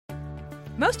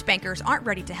Most bankers aren't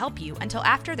ready to help you until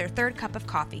after their third cup of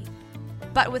coffee.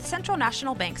 But with Central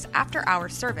National Bank's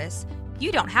after-hours service,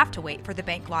 you don't have to wait for the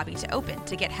bank lobby to open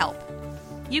to get help.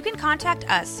 You can contact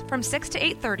us from 6 to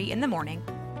 8:30 in the morning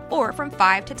or from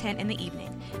 5 to 10 in the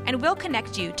evening, and we'll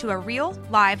connect you to a real,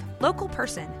 live, local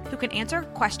person who can answer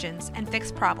questions and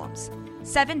fix problems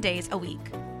 7 days a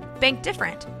week. Bank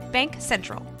different. Bank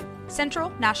Central. Central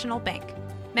National Bank.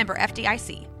 Member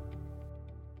FDIC.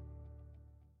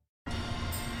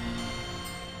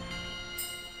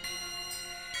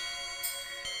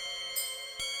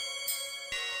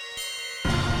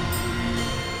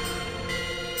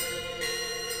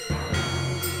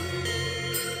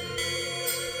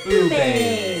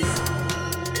 Boobies!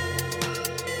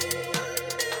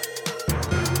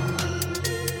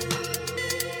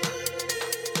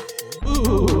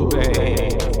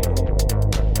 Boobies!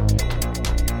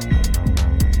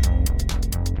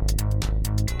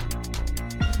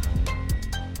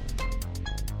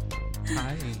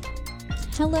 Hi.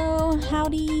 Hello,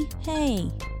 howdy,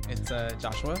 hey. It's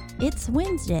Joshua. It's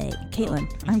Wednesday. Caitlin.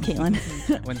 I'm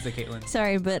Caitlin. Wednesday, Caitlin.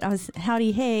 Sorry, but I was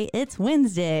howdy, hey. It's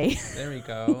Wednesday. There we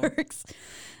go. Works.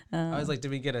 I was like,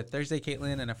 did we get a Thursday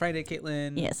Caitlin and a Friday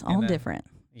Caitlin? Yes, all different.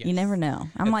 Yes. You never know.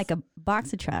 I'm It's- like a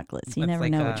box of chocolates. You It's never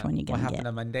like, know which one you're What gonna happened get.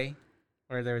 on Monday,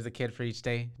 where there was a kid for each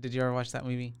day. Did you ever watch that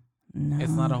movie? No,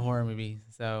 It's not a horror movie,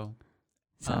 so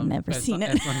I've never it's seen not-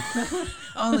 it. it's not-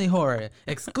 only horror,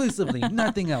 exclusively,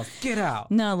 nothing else. Get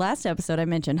out. No, last episode I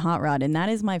mentioned Hot Rod, and that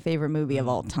is my favorite movie of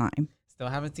all time. Still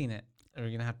haven't seen it.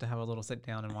 We're gonna have to have a little sit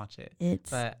down and watch it. It's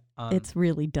But it's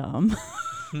really dumb.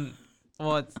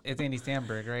 well, it's Andy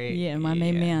Samberg, right? Yeah, my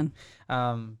main man.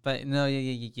 But no,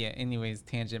 yeah. Anyways,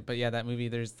 tangent. But yeah, that movie.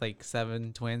 There's like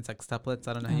 7 twins, like sextuplets.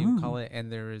 I don't know how you call it.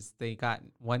 And they got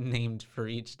one named for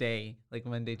each day, like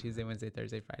Monday, Tuesday, Wednesday,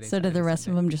 Thursday, Friday. So did the rest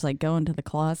of them just like go into the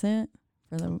closet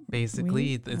for the Basically,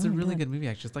 week? it's Oh a my really God. good movie.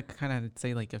 Actually, it's like kind of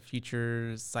say like a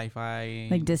future sci-fi,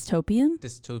 Like dystopian?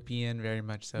 dystopian, very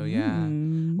much so. Yeah,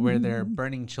 where they're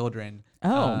burning children.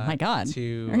 Oh my God!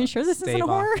 To Are you sure this stave isn't a off-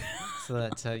 horror? So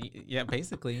that yeah,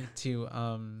 basically to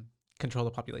control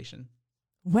the population.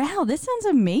 Wow, this sounds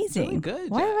amazing. really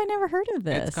good, Why yeah. have I never heard of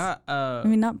this? It's got I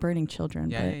mean, not burning children,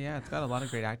 yeah. but It's got a lot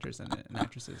of great actors in it and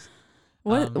actresses.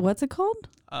 what's it called?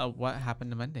 What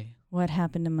happened to Monday? What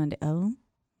happened to Monday? Oh,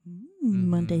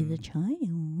 Monday the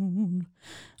Child.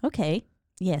 Okay,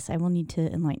 yes, I will need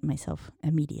to enlighten myself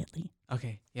immediately.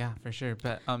 Okay, yeah, for sure.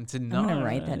 But to I'm know, gonna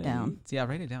write that down. Yeah,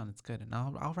 write it down. It's good, and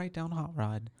I'll write down Hot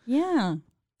Rod. Yeah.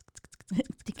 I'm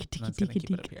just gonna keep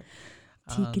it up here.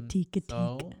 Tika.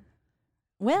 So,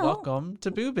 Well, welcome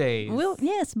to Boobies. well,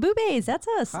 yes, Boobies, that's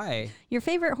us. Hi. Your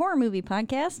favorite horror movie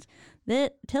podcast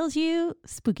that tells you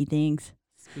spooky things.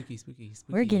 Spooky.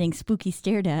 We're getting spooky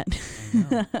stared at I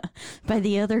know. by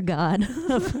the other god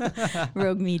of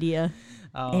Rogue Media.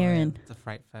 Oh, Aaron. man, it's a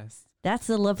fright fest. That's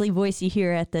the lovely voice you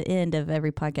hear at the end of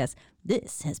every podcast.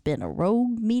 This has been a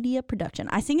Rogue Media production.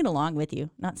 I sing it along with you.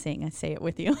 Not sing, I say it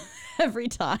with you every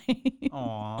time.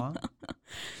 Aw.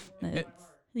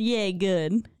 Yay,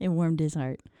 good. It warmed his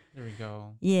heart. There we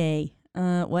go. Yay.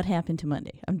 What happened to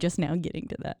Monday? I'm just now getting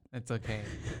to that. It's okay.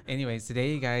 Anyways,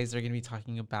 today you guys are going to be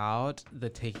talking about the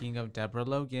taking of Deborah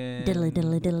Logan.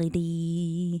 Diddly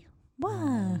dee.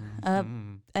 Wow.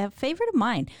 Mhm. A favorite of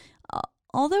mine.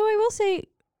 Although I will say,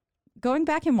 going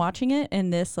back and watching it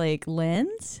in this like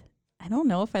lens, I don't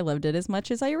know if I loved it as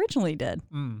much as I originally did.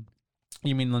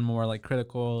 You mean the more like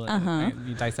critical and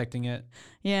you dissecting it?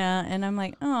 Yeah, and I'm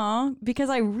like, oh, because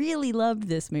I really loved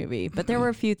this movie, but there were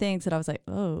a few things that I was like,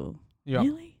 oh, Yeah.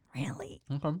 really.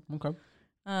 Okay.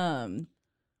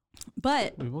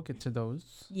 But We will get to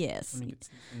those. yes, Let me get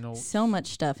some notes. so much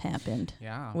stuff happened.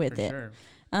 Yeah, with for it. Sure.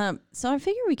 So I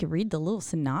figure we could read the little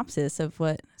synopsis of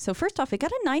what. So first off, it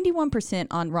got a 91%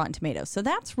 on Rotten Tomatoes, so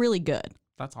that's really good.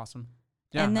 That's awesome.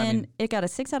 Yeah, And then I mean, it got a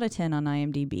 6 out of 10 on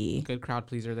IMDb. good crowd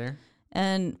pleaser there.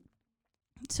 And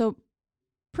so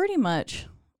pretty much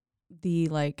the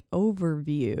like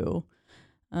overview,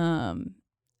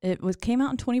 came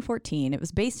out in 2014. It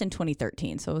was based in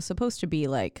 2013. So it was supposed to be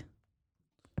like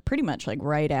pretty much like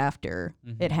right after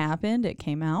it happened, it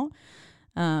came out.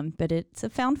 But it's a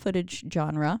found footage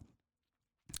genre.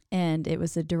 And it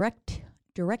was a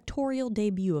directorial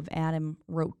debut of Adam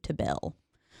Robitel.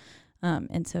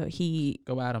 And so he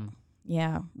Go Adam.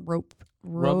 Yeah, Robitel.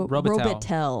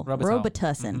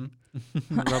 Robitussin.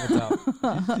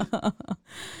 Robitel.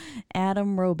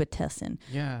 Adam Robitussin.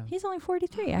 Yeah. He's only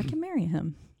 43. I can marry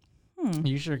him.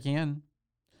 You sure can.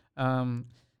 He's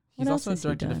What else also has he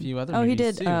directed a done? few other Oh, he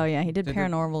movies did. too. Oh, yeah, he did Did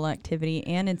Paranormal Activity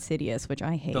and Insidious, which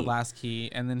I hate. The Last Key,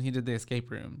 and then he did the Escape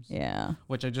Rooms. Yeah.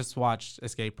 Which I just watched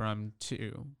Escape Room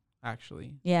 2.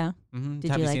 actually. Yeah. Mm-hmm.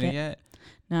 Did Have you you like seen it? it yet?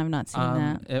 No, I've not seen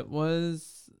that. It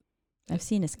was. I've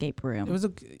seen Escape Room. It was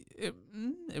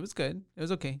it was good. It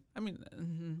was okay. I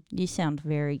mean, You sound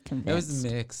very it convinced.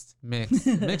 was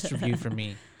mixed review for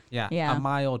me. Yeah, Yeah. a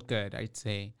mild good, I'd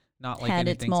say. Not like Had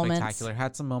its anything moments. spectacular.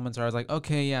 Had some moments where I was like,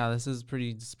 okay, yeah, this is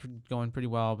going pretty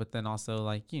well. But then also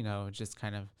like, just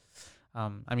kind of,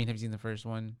 I mean, have you seen the first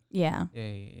one? Yeah.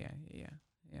 Yeah.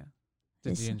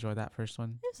 Did It's- you enjoy that first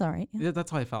one? It was all right. Yeah. Yeah, that's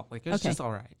how I felt. Like it was Okay. just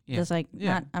all right. Yeah, Just like,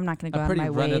 Yeah. I'm not going to go a out of pretty my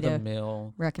run way of the to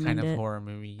mill recommend kind of it. horror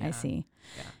movie. Yeah. I see.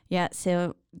 Yeah. Yeah.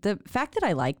 So the fact that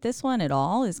I like this one at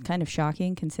all is kind of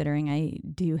shocking, considering I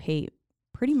do hate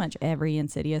pretty much every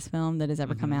Insidious film that has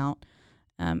ever come Mhm.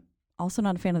 out. Also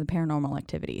not a fan of the Paranormal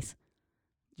Activities.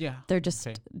 Yeah. They're just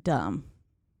Okay. dumb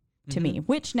to me, Mhm.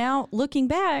 which now looking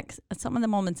back, some of the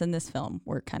moments in this film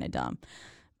were kind of dumb.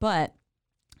 But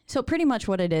so pretty much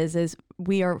what it is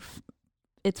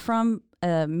it's from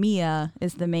Mia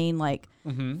is the main like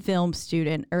Mhm. film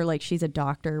student, or like she's a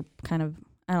doctor kind of,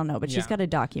 I don't know, but she's Yeah. got to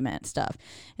document stuff.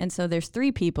 And so there's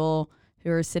 3 people who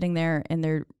are sitting there and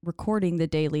they're recording the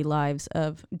daily lives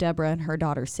of Deborah and her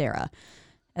daughter Sarah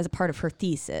as a part of her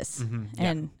thesis. Mhm. Yeah.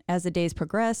 And as the days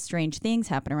progress, strange things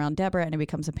happen around Deborah and it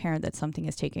becomes apparent that something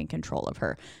is taking control of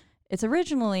her. It's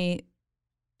originally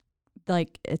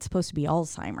like it's supposed to be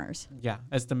Alzheimer's. Yeah,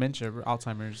 it's dementia,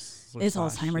 Alzheimer's. It's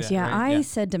slash, Alzheimer's. Yeah, right? I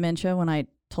said dementia when I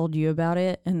told you about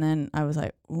it, and then I was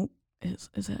like, "Oh, is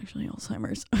it actually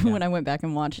Alzheimer's?" Yeah. When I went back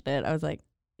and watched it, I was like,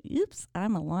 "Oops,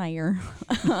 I'm a liar."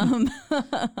 um,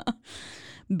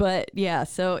 but yeah,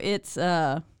 so it's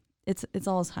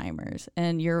Alzheimer's,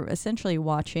 and you're essentially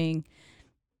watching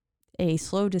a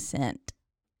slow descent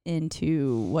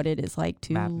into what it is like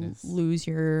to Madness. lose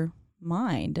your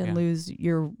mind and Yeah. lose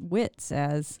your wits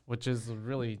as Which is a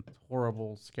really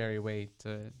horrible, scary way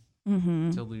to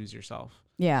mm-hmm. lose yourself.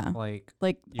 Yeah. Like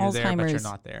Alzheimer's. you're there, but you're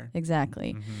not there.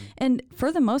 Exactly. Mhm. And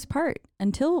for the most part,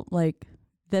 until like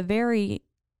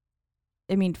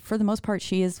for the most part,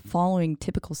 she is following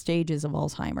typical stages of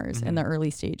Alzheimer's in the early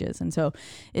stages. And so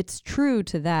it's true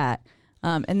to that.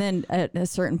 And then at a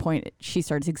certain point, she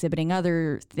starts exhibiting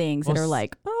other things that Well, are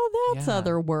like, oh, that's yeah.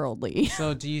 otherworldly.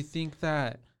 So do you think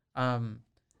that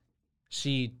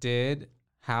she did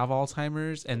have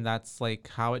Alzheimer's and that's like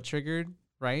how it triggered,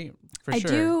 right? For I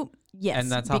sure. do. Yes.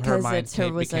 And that's how her because mind it's-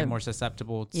 her was became a- more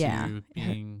susceptible to yeah,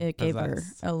 being it gave her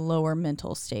possessed. a lower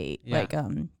mental state. Yeah.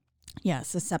 Like,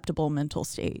 susceptible mental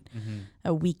state,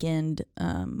 a weakened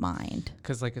mind.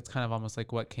 Because like it's kind of almost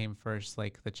like what came first,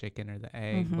 like the chicken or the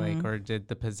egg, like, Mhm. or did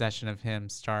the possession of him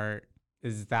start?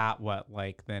 Is that what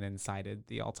like then incited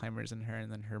the Alzheimer's in her,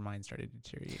 and then her mind started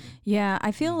deteriorating? Yeah,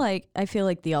 I feel like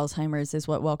the Alzheimer's is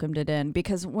what welcomed it in,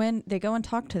 because when they go and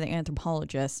talk to the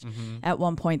anthropologist, at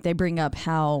one point they bring up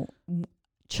how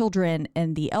children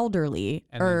and the elderly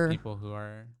And are then people who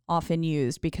are often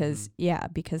used because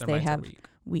because their they minds are have weak.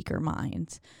 weaker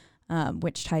minds,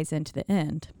 which ties into the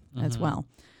end as Mhm. well.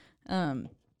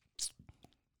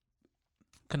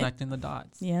 Connecting the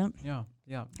dots. Yeah. Yeah.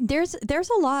 There's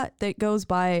a lot that goes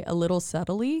by a little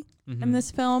subtly in Mhm.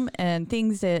 this film, and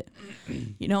things that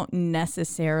you don't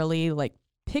necessarily like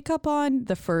pick up on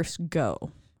the first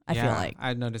go. I feel like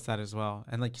I noticed that as well.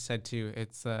 And like you said too,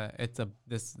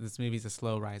 this movie's a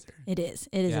slow riser. it is.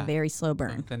 It is a Yeah. very slow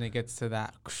burn, Then it gets to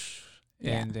that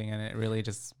Yeah. ending, and it really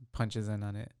just punches in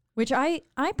on it. which I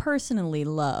personally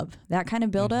love that kind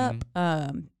of build up.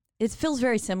 It feels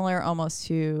very similar almost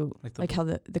to Like how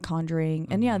the Conjuring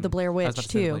and the Blair I was Witch about to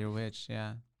say the too, Blair Witch,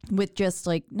 yeah. with just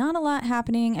like not a lot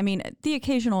happening. I mean, the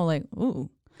occasional like ooh.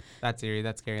 That's eerie.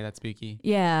 That's scary. That's spooky.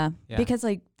 Yeah, Yeah. because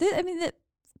like the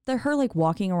her like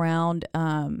walking around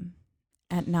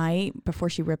at night before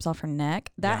she rips off her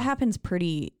neck, that Yeah. happens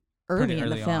pretty early in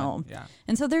the on, film. yeah.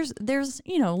 And so there's And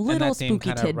little that theme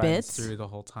spooky kinda runs tidbits. through the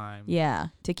whole time. Yeah,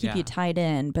 to keep you Yeah. tied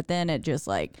in, but then it just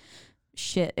like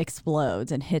shit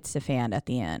explodes and hits the fan at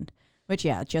the end. Which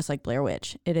just like Blair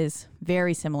Witch, it is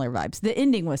very similar vibes. The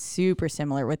ending was super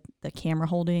similar with the camera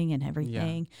holding and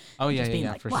everything. Oh yeah, Just being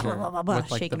yeah, like, for blah, sure. blah, blah, blah,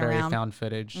 With like the shaking very around. found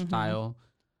footage Mhm. style,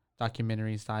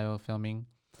 documentary style filming.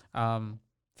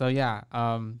 So yeah,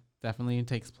 definitely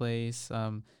takes place.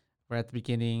 We're at the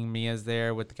beginning. Mia's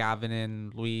there with Gavin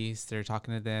and Luis. They're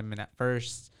talking to them, and at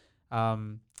first,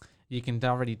 you can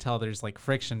already tell there's like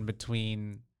friction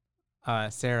between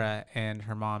Sarah and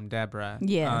her mom Deborah.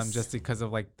 Yes. Just because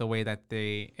of like the way that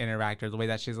they interact, or the way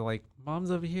that she's like,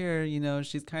 "Mom's over here,"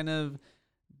 she's kind of.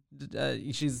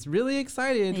 She's really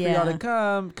excited for y'all to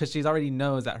come, because she's already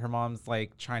knows that her mom's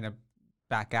like trying to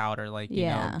back out, or like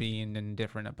being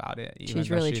indifferent about it. Even She's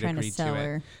though really she'd trying to agreed sell it.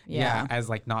 her. Yeah, as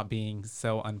like not being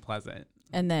so unpleasant.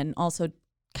 And then also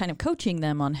kind of coaching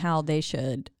them on how they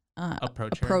should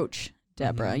approach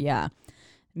Deborah. Mm-hmm. Yeah.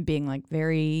 Being like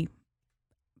very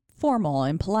formal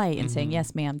and polite and saying,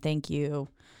 yes, ma'am, thank you.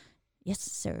 Yes,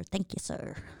 sir. Thank you,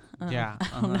 sir. Yeah.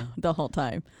 I don't know, the whole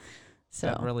time. So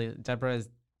that really, Deborah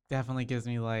definitely gives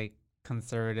me like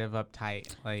conservative,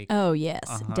 uptight, like. Oh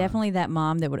yes, definitely that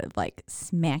mom that would have like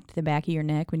smacked the back of your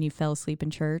neck when you fell asleep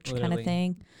in church, kind of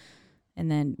thing,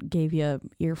 and then gave you a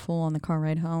earful on the car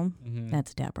ride home.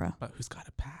 That's Deborah. But who's got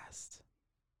a past?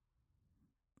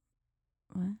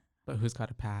 What? But who's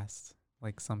got a past?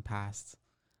 Like some past.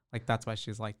 Like that's why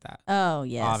she's like that. Oh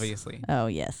yes. Obviously. Oh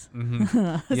yes.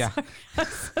 Yeah.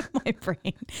 My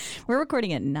brain. We're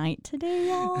recording at night today,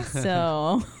 y'all.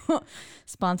 So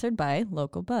sponsored by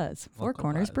Local Buzz, Four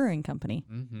Corners Brewing Company.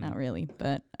 Not really,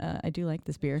 but I do like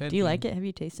this beer. Do you like it? Have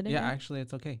you tasted it? Yeah, yet? actually,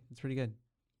 it's okay. It's pretty good.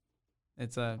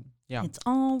 It's yeah. It's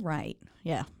all right.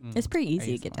 Yeah, it's pretty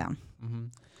easy to get down.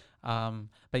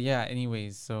 But yeah.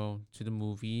 Anyways, so to the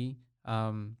movie.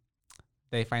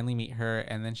 They finally meet her,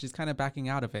 and then she's kind of backing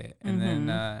out of it. And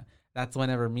then that's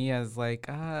whenever Mia's like,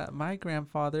 my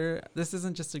grandfather, this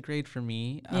isn't just a grade for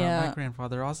me. My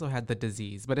grandfather also had the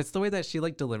disease. But it's the way that she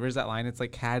like delivers that line. It's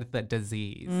like had the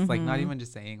disease. Like not even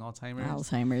just saying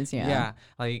Alzheimer's, yeah. Yeah.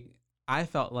 Like I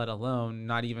felt let alone,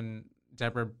 not even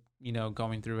Deborah,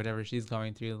 going through whatever she's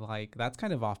going through. Like that's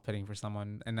kind of off-putting for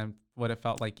someone. And then what it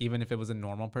felt like, even if it was a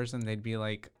normal person, they'd be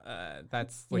like,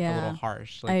 that's like a little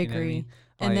harsh. Like, I agree.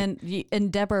 What I mean? And then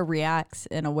Deborah reacts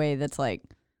in a way that's like,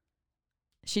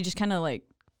 she just kind of like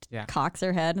cocks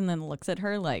her head and then looks at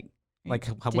her like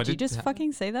did you just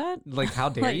fucking say that? Like, how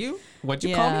dare you? What'd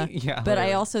you call me? Yeah. But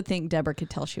I also think Deborah could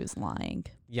tell she was lying.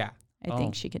 Yeah. I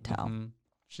think she could tell.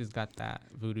 She's got that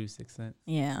voodoo sixth sense.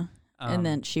 Yeah. And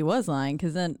then she was lying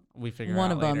because then we figure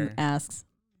one out of later. them asks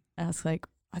like,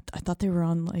 I thought they were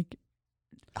on like,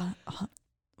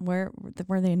 where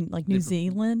were they in like New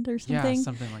Zealand or something? Yeah,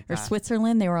 something like that. Or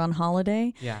Switzerland. They were on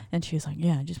holiday. Yeah. And she was like,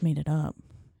 yeah, I just made it up.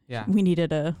 Yeah. We needed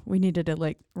to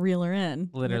like reel her in.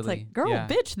 Literally. It's like, girl,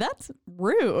 bitch, that's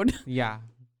rude. Yeah.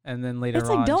 And then later on, it's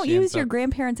like, don't use your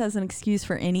grandparents as an excuse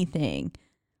for anything.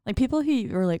 Like people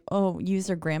who are like, oh, use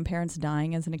their grandparents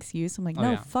dying as an excuse. I'm like,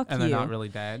 no, fuck you. And they're not really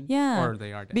dead. Yeah. Or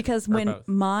they are dead. Because when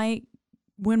my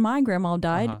grandma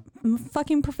died,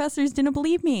 fucking professors didn't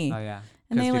believe me. Oh yeah.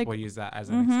 And they people use that as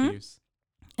an excuse.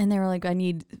 And they were like, I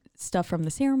need stuff from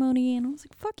the ceremony. And I was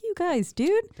like, fuck you guys,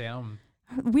 dude. Damn.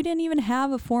 We didn't even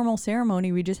have a formal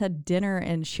ceremony. We just had dinner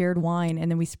and shared wine.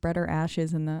 And then we spread our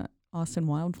ashes in the Austin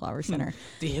Wildflower Center.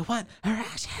 Do you want her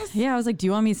ashes? Yeah, I was like, do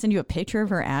you want me to send you a picture of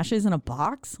her ashes in a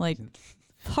box? Like,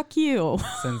 fuck you.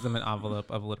 Sends them an envelope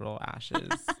of literal ashes.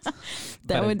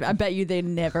 I bet you they'd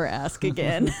never ask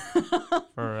again.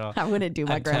 For real. I wouldn't do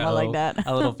my grandma like that.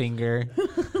 A little finger.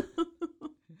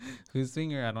 Whose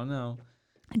finger? I don't know.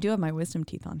 I do have my wisdom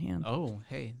teeth on hand. Oh,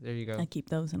 hey, there you go. I keep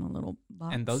those in a little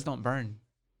box. And those don't burn,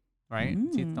 right?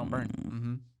 Teeth don't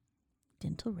burn.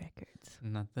 Dental records.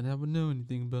 Not that I would know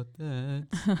anything about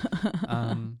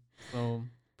that. So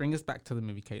bring us back to the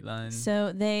movie, Caitlin.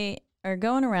 So they are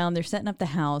going around. They're setting up the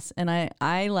house, and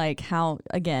I like how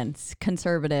again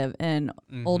conservative and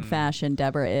old fashioned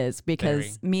Deborah is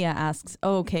because Mia asks,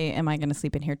 "Oh, okay, am I going to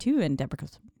sleep in here too?" And Deborah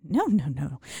goes, No,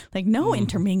 like no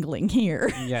intermingling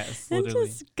here. Yes, and literally.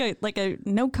 just like a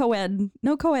no co-ed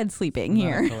sleeping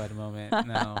here. Not a co-ed moment,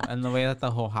 no. And the way that the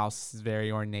whole house is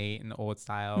very ornate and old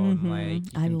style, and like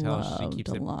you can tell she keeps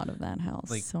a lot of that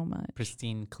house like so much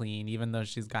pristine, clean. Even though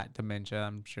she's got dementia,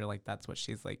 I'm sure like that's what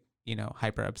she's like,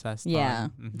 hyper obsessed. Yeah,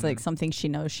 on. It's like something she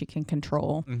knows she can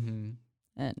control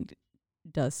and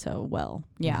does so well.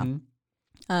 Yeah.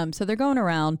 So they're going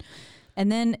around. And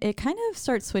then it kind of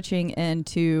starts switching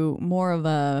into more of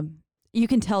a, you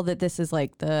can tell that this is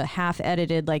like the half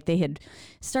edited, like they had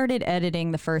started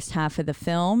editing the first half of the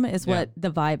film is what the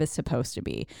vibe is supposed to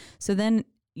be. So then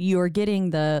you're getting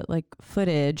the like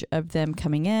footage of them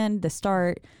coming in, the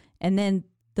start, and then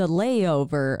the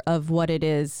layover of what it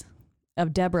is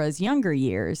of Deborah's younger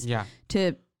years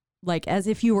to like as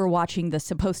if you were watching the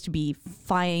supposed to be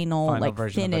final like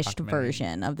finished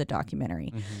version of the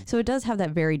documentary. So it does have that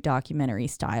very documentary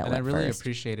style. And I really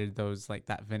appreciated those like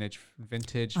that vintage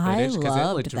footage because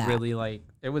it looked really like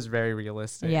it was very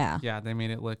realistic. Yeah, they made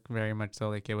it look very much so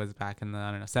like it was back in the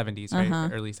 70s,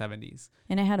 right? Early 70s.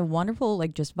 And it had a wonderful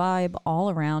like just vibe all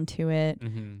around to it.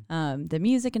 The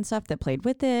music and stuff that played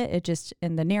with it just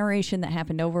and the narration that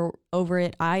happened over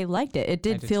it, I liked it. It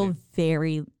did feel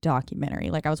very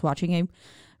documentary. Like I was watching a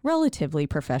relatively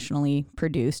professionally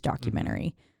produced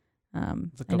documentary.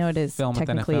 Like I know it is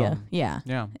technically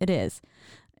it is.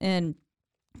 And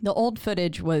the old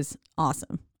footage was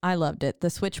awesome. I loved it. The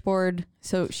switchboard.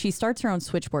 So she starts her own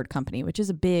switchboard company, which is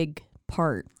a big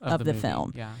part of the movie,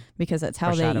 film. Yeah. Because that's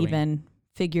how they even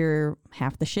figure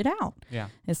half the shit out. Yeah.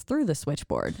 Is through the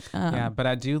switchboard. Yeah, but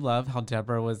I do love how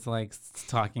Deborah was like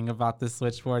talking about the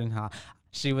switchboard and how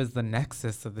she was the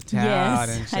nexus of the town.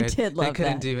 Yes, and I did love they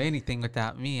couldn't that. do anything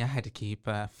without me. I had to keep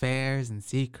affairs and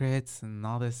secrets and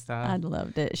all this stuff. I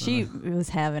loved it. She was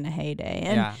having a heyday.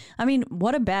 And Yeah. I mean,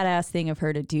 what a badass thing of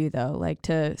her to do though, like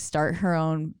to start her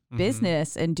own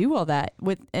business and do all that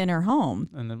in her home.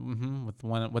 And then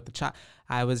with the child,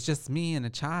 I was just me and a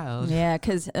child. Yeah,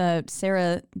 because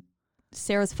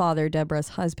Sarah's father, Deborah's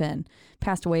husband,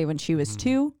 passed away when she was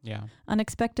 2. Yeah.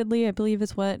 Unexpectedly, I believe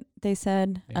is what they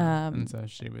said. Yeah. And so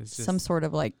she was just some sort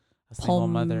of like a single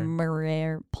mother.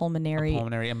 pulmonary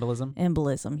embolism.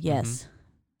 Embolism, yes.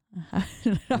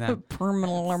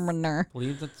 Pulmonary. I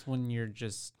believe that's when you're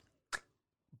just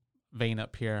vein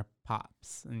up here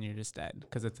pops and you're just dead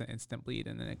because it's an instant bleed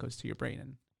and then it goes to your brain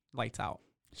and lights out.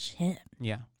 Shit.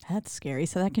 Yeah. That's scary.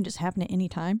 So that can just happen at any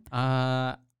time?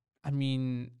 I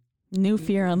mean... New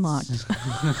fear unlocked.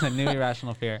 A new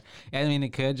irrational fear. I mean,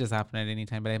 it could just happen at any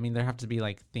time, but I mean, there have to be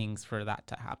like things for that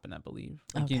to happen, I believe.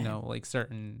 Like, Okay. you know, like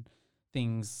certain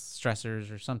things,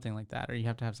 stressors or something like that, or you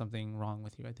have to have something wrong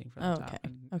with you, I think, for that to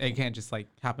happen. Okay. It can't just like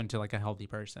happen to like a healthy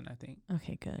person, I think.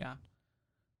 Okay, good. Yeah.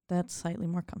 That's slightly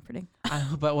more comforting.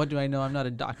 But what do I know? I'm not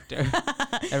a doctor.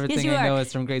 Everything Yes, I know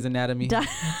is from Grey's Anatomy.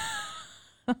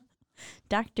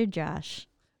 Dr. Josh.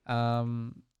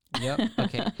 Yep.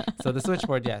 Okay. So the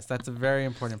switchboard, yes, that's a very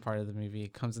important part of the movie.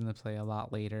 It comes into play a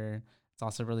lot later. It's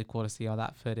also really cool to see all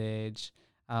that footage.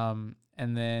 And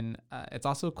then it's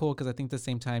also cool because I think at the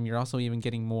same time you're also even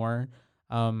getting more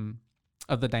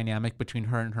of the dynamic between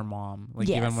her and her mom. Like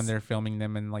even when they're filming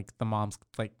them and like the mom's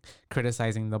like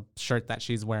criticizing the shirt that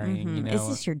she's wearing. You know, Is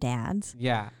this your dad's?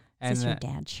 Yeah. Is this your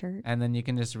dad's shirt? And then you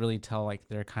can just really tell like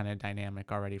they're kind of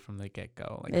dynamic already from the get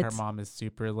go. Like her mom is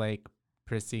super like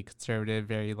prissy, conservative,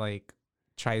 very like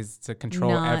tries to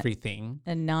control everything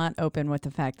and not open with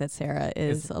the fact that Sarah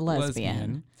is a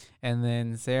lesbian. And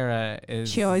then Sarah is,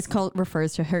 she always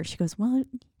refers to her, she goes, well,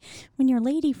 when your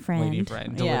lady friend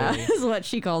yeah, is what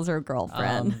she calls her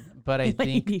girlfriend. But I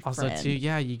think also too,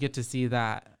 yeah, you get to see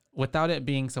that without it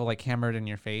being so like hammered in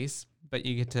your face, but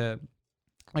you get to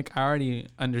like, I already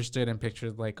understood and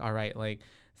pictured like, all right, like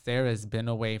Sarah's been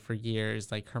away for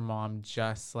years. Like her mom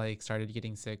just like started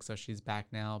getting sick, so she's back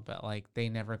now. But like they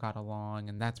never got along,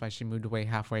 and that's why she moved away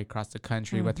halfway across the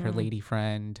country with her lady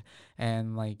friend,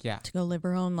 and like to go live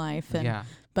her own life. And,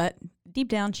 but deep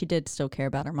down, she did still care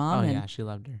about her mom. Oh and yeah, she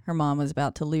loved her. Her mom was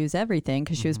about to lose everything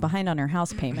because she was behind on her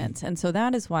house payments, and so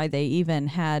that is why they even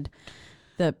had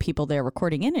the people there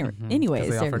recording anyways.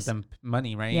 They offered them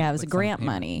money, right? Yeah, it was like a grant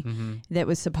money that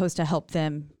was supposed to help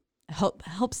them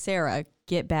help Sarah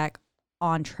get back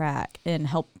on track and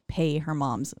help pay her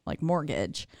mom's like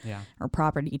mortgage or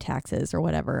property taxes or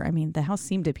whatever. I mean, the house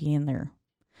seemed to be in there.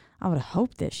 I would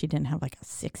hope that she didn't have like a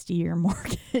 60-year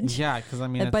mortgage. Yeah, because I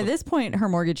mean, by this point, her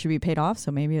mortgage should be paid off.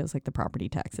 So maybe it was like the property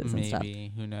taxes and stuff.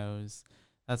 Maybe, who knows?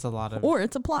 That's a lot of... Or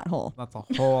it's a plot hole. That's a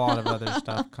whole lot of other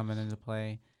stuff coming into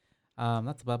play.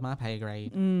 That's above my pay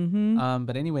grade.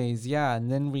 But anyways, yeah,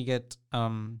 and then we get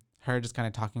her just kind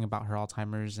of talking about her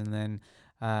Alzheimer's, and then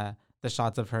the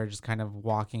shots of her just kind of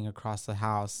walking across the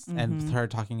house and her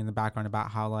talking in the background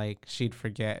about how like she'd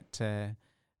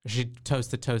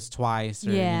toast to toast twice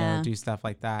or you know, do stuff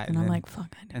like that. And I'm like,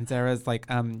 fuck. And Sarah's like,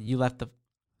 you left the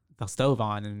stove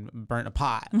on and burnt a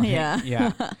pot. Like,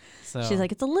 yeah. So she's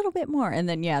like, it's a little bit more. And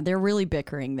then they're really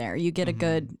bickering there. You get a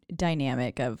good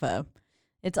dynamic of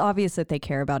it's obvious that they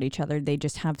care about each other. They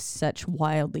just have such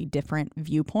wildly different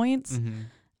viewpoints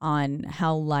on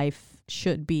how life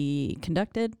should be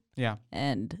conducted. Yeah.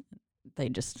 And they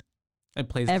just, it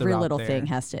plays every little thing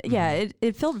has to,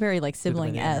 it felt very like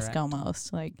sibling-esque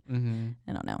almost. Like,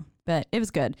 I don't know, but it was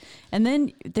good. And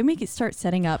then we start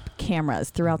setting up cameras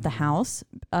throughout the house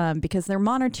because they're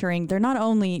not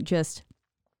only just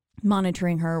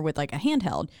monitoring her with like a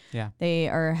handheld. Yeah. They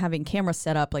are having cameras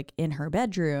set up like in her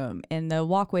bedroom, in the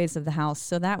walkways of the house.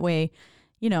 So that way,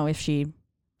 you know, if she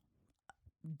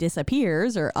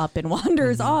disappears or up and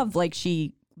wanders off, like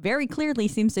she very clearly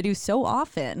seems to do so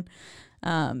often,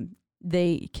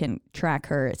 they can track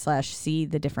her / see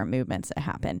the different movements that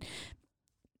happen.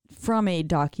 From a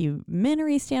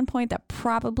documentary standpoint, that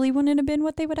probably wouldn't have been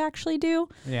what they would actually do.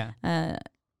 Yeah.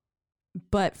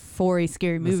 But for a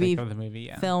scary movie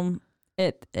film,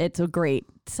 it's a great,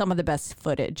 some of the best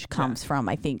footage comes from,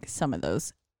 I think, some of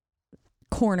those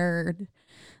cornered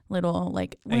little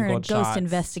like we're a Angled ghost shots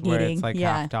investigating. where it's like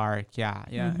yeah. half dark. Yeah.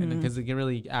 Because it can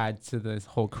really add to this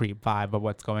whole creep vibe of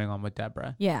what's going on with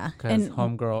Deborah. Yeah. Because And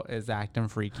homegirl is acting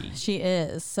freaky. she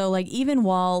is. So like even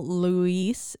while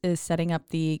Luis is setting up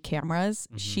the cameras,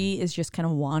 she is just kind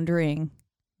of wandering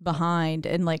behind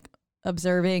and like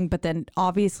observing, but then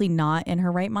obviously not in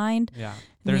her right mind. Yeah. And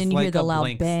There's then you like hear the a loud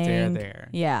blank bang. stare there.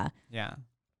 Yeah. Yeah.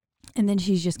 And then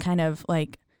she's just kind of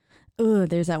like, ugh,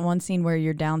 there's that one scene where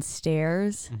you're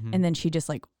downstairs and then she just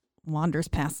like wanders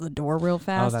past the door real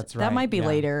fast. Oh, that's right. That might be Yeah.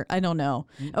 later. I don't know.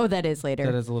 Oh, that is later.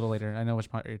 That is a little later. I know which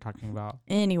part you're talking about.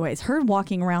 Anyways, her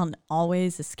walking around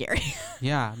always is scary.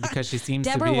 Yeah, because she seems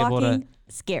to Deborah be able to walking,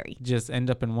 scary. just end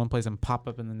up in one place and pop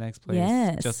up in the next place.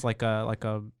 Yes. Just like a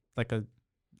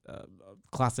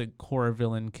classic horror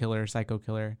villain killer, psycho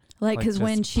killer. Like, because just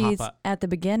when pop she's up. at the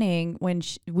beginning, when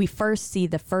we first see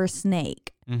the first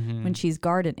snake, when she's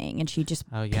gardening, and she just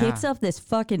Oh, yeah. picks up this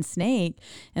fucking snake,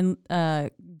 and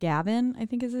Gavin, I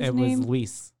think is his It name. was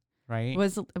Luis, right?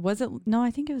 Was it? No,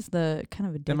 I think it was the kind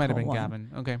of a. It might have been one.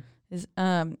 Gavin. Okay. Is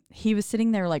he was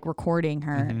sitting there like recording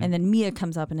her, and then Mia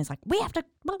comes up and is like, "We have to,"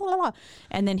 blah, blah, blah.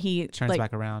 And then he Turns like,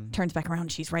 back around. turns back around.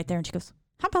 And she's right there, and she goes,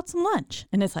 "How about some lunch?"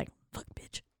 And it's like, "Fuck,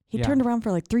 bitch." He Yeah. turned around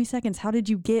for like 3 seconds. How did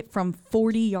you get from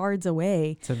 40 yards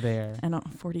away? To there. I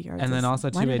don't 40 yards. And then is- also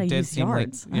why too, did I it did use seem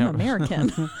yards? like I'm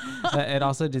American. It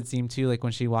also did seem too like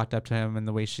when she walked up to him and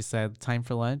the way she said "time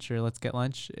for lunch" or "let's get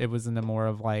lunch," it was in the more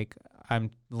of like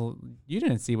you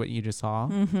didn't see what you just saw.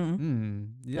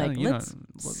 Yeah, like, you let's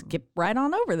don't- skip right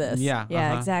on over this. Yeah,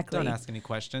 yeah, exactly. Don't ask any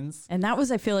questions. And that was,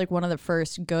 I feel like, one of the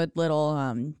first good little.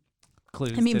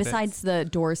 Clues. I mean, tidbits. besides the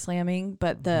door slamming,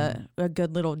 but a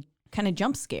good little kind of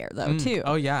jump scare though too.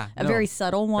 Oh yeah, A very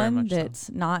subtle one much so. that's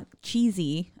not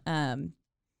cheesy,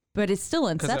 but it's still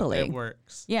 'Cause unsettling. It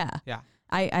works. Yeah, Yeah,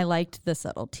 I liked the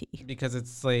subtlety. because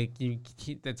it's like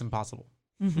it's impossible.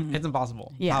 Mm-hmm. It's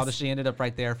impossible. Yes. How does she ended up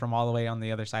right there from all the way on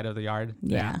the other side of the yard?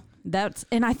 Yeah.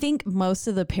 And I think most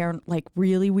of the parent like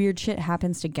really weird shit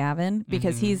happens to Gavin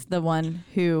because he's the one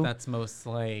who That's most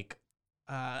like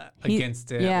he-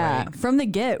 against it. Yeah, like, from the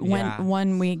get Yeah.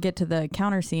 when we get to the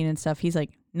counter scene and stuff, he's like,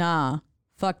 "Nah,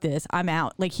 fuck this, I'm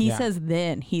out." Like he Yeah. says,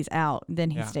 then he's out, then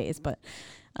he Yeah. stays. But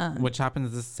which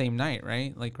happens the same night,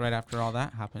 right? Like right after all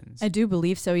that happens. I do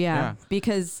believe so. Yeah, Yeah.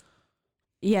 because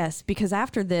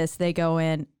after this they go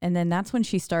in, and then that's when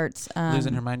she starts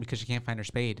losing her mind because she can't find her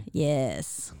spade.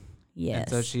 Yes. And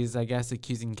so she's, I guess,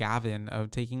 accusing Gavin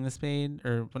of taking the spade,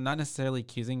 or well, not necessarily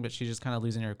accusing, but she's just kind of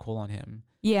losing her cool on him.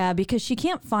 Yeah, because she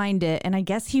can't find it, and I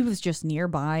guess he was just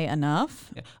nearby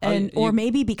enough, Yeah. or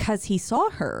maybe because he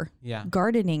saw her Yeah.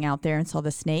 gardening out there and saw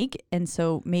the snake, and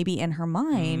so maybe in her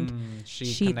mind She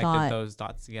thought connected those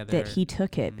dots together. that he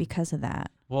took it because of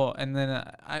that. Well, and then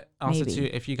I also Maybe. too,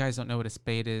 if you guys don't know what a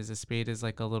spade is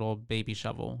like a little baby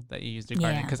shovel that you use to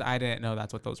garden. Yeah. Because I didn't know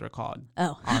that's what those were called.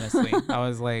 Oh, Honestly, I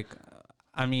was like,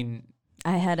 I mean,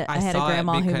 I had a saw it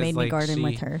grandma who because, made me like, garden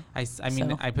with her. I mean,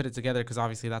 So. I put it together because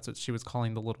obviously that's what she was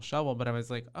calling the little shovel. But I was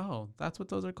like, oh, that's what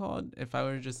those are called. If I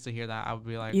were just to hear that, I would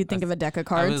be like, You'd think of a deck of I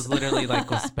cards. was literally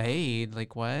like a spade.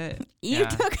 Like what? You Yeah.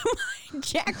 took my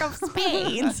jack of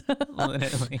spades.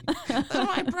 Literally. They're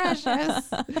my precious.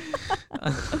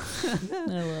 I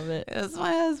love it. It's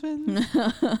my husband.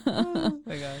 Oh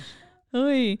my gosh.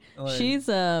 Oy. Like, She's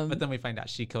But then we find out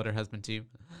she killed her husband too.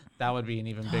 That would be an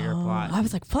even bigger plot. I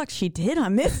was like, fuck, she did. I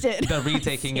missed it. The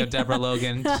retaking of Deborah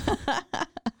Logan.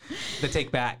 The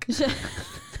take back.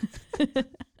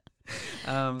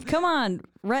 Come on,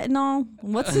 retinol.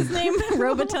 What's his name?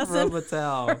 Robitussin.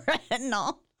 Robitel.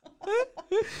 Retinol.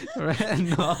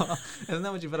 Retinol. Isn't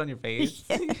that what you put on your face?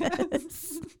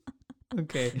 Yes.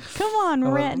 Okay. Come on,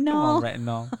 retinol. Come on,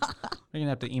 retinol. We're gonna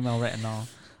have to email retinol.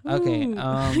 Okay.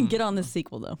 Ooh. Get on the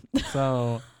sequel though.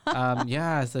 So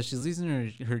yeah, so she's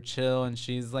losing her chill, and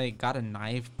she's like got a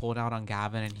knife pulled out on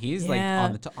Gavin, and he's Yeah.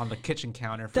 like on the kitchen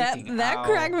counter. That freaking that out.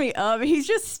 cracked me up. He's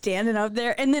just standing up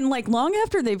there, and then like long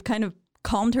after they've kind of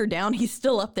calmed her down, he's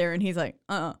still up there, and he's like,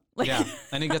 like, Yeah,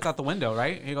 and he gets out the window,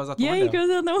 right? He goes out the yeah, window. he goes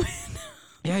out the window.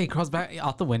 Yeah, he crawls back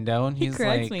out the window, and he's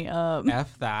cracks like, me up.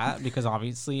 F that, because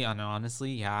obviously, and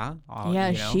honestly, yeah. Yeah,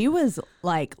 you know, she was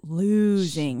like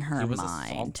losing her she was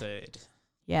mind. assaulted.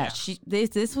 Yeah, Yeah.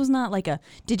 this was not like a,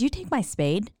 did you take my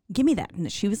spade? Give me that.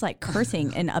 And she was like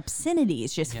cursing and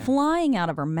obscenities just flying out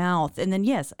of her mouth. And then,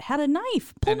 yes, had a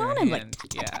knife pulled In her on him hand,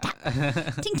 like, yeah.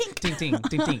 ting, ting. ting, ting,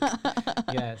 ting, ting.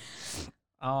 Yes.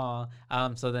 Oh,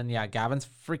 so then, yeah, Gavin's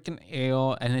freaking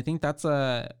ill. And I think that's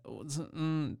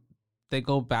they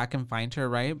go back and find her,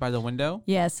 right? By the window.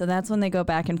 Yeah, so that's when they go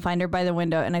back and find her by the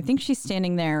window. And I think she's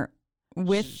standing there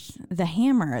with the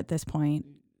hammer at this point.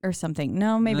 or something.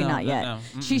 No, maybe not yet. No.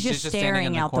 She's just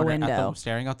staring out the window.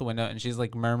 Staring out the window, and she's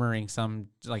like murmuring some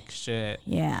like shit.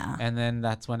 Yeah. And then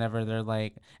that's whenever they're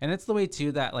like, and it's the way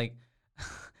too that like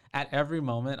at every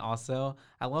moment also,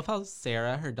 I love how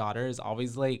Sarah, her daughter, is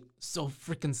always like so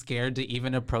freaking scared to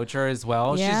even approach her as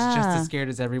well. Yeah. She's just as scared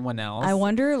as everyone else. I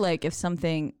wonder like if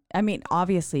something, I mean,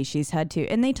 obviously she's had to,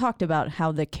 and they talked about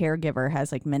how the caregiver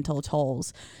has like mental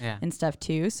tolls and stuff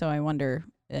too. So I wonder,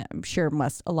 I'm sure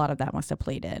a lot of that must have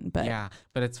played in, but yeah,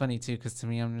 but it's funny too, because to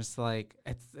me, I'm just like,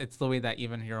 it's the way that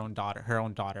even her own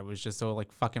daughter was just so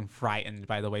like fucking frightened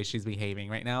by the way she's behaving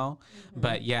right now.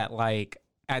 But yet like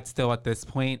at this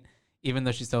point, even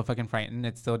though she's so fucking frightened,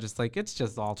 it's still just like, it's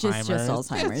just Alzheimer's. Just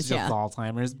Alzheimer's, it's just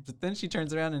Alzheimer's. But then she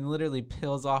turns around and literally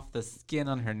peels off the skin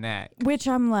on her neck. Which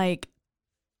I'm like,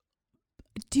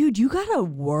 dude, you gotta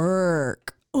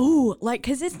work. Oh, like,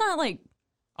 cause it's not like.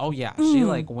 Oh yeah, she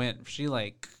like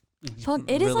Fuck,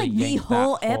 it is really like the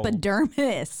whole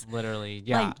epidermis. Literally,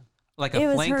 yeah. Like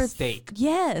a flank steak.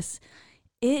 Yes.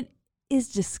 It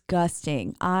is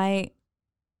disgusting.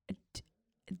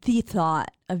 The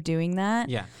thought of doing that.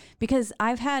 Yeah. Because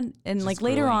I've had, and like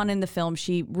later on in the film,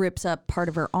 she rips up part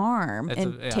of her arm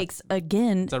takes,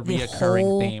 again, it's a reoccurring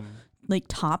whole, theme. Like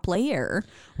top layer.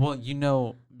 Well,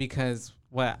 because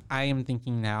what I am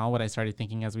thinking now, what I started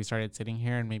thinking as we started sitting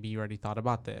here, and maybe you already thought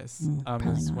about this,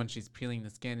 is when she's peeling the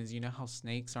skin, is how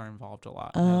snakes are involved a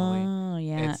lot. Oh,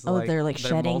 yeah. It's they're like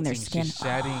shedding their skin. She's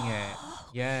shedding it.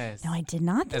 Yes. No, I did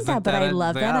not think that, but I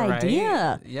love that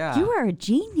idea. Right? Yeah. You are a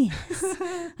genius.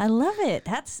 I love it.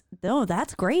 That's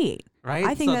great. Right.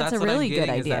 I think that's a really good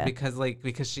idea. Is that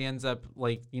because she ends up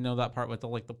like, that part with the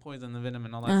like the poison, the venom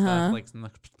and all that stuff. Like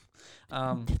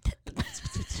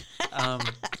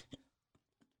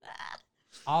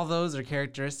all those are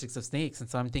characteristics of snakes. And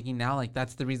so I'm thinking now, like,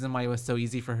 that's the reason why it was so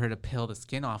easy for her to peel the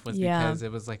skin off was because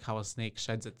it was like how a snake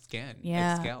sheds its skin.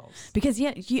 Yeah. Its scales. Because,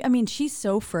 she's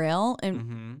so frail.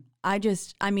 And I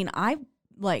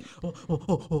like,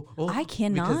 I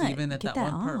cannot because even at get that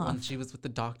that one part off. when she was with the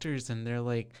doctors and they're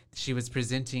like, she was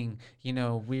presenting,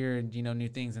 weird, new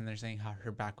things. And they're saying how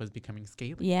her back was becoming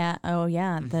scaly. Yeah. Oh,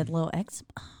 yeah. That little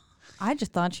I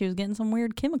just thought she was getting some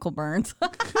weird chemical burns.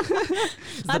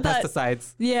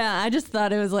 Pesticides. Yeah, I just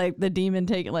thought it was like the demon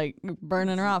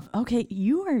burning her off. Okay,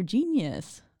 you are a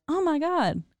genius. Oh my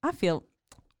God. I feel.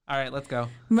 All right, let's go.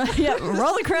 Yeah,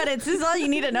 roll the credits. This is all you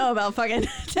need to know about fucking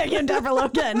taking Deborah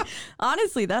Logan.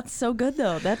 Honestly, that's so good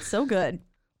though. That's so good.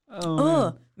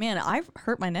 Oh man, I've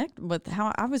hurt my neck with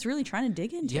how I was really trying to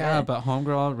dig into it. Yeah, but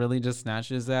homegirl really just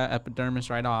snatches that epidermis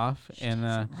right off, and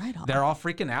they're all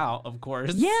freaking out, of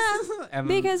course. Yeah,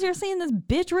 because you're seeing this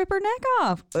bitch rip her neck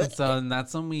off. And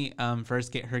that's when we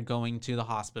first get her going to the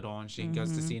hospital, and she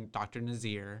goes to see Dr.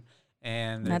 Nazir,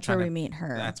 and that's where we meet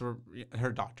her. That's where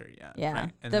her doctor. Yeah. Yeah.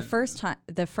 Right? And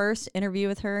the first interview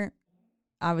with her,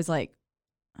 I was like,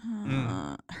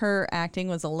 her acting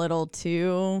was a little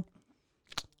too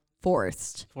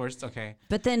forced, okay.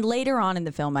 But then later on in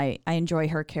the film, I enjoy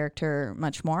her character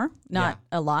much more. Not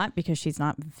a lot because she's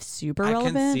not super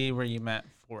relevant. I can see where you meant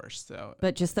forced, though.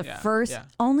 But just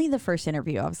only the first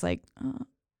interview, I was like,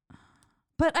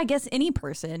 but I guess any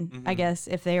person, I guess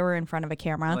if they were in front of a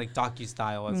camera, like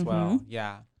docu-style as well.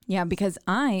 Yeah, because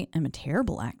I am a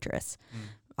terrible actress.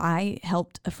 I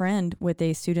helped a friend with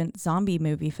a student zombie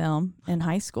movie film in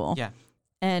high school. Yeah,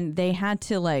 and they had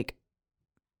to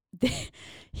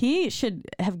he should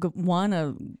have won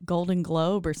a Golden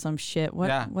Globe or some shit.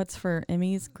 What's for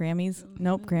Emmys, Grammys?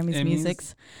 Nope, Grammys,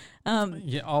 Musics.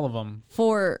 All of them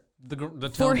for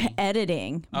for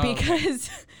editing because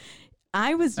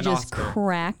I was just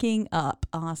cracking up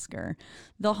Oscar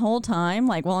the whole time.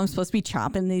 Like, I'm supposed to be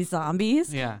chopping these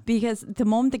zombies. Yeah. Because the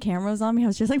moment the camera was on me, I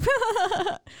was just like,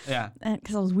 yeah.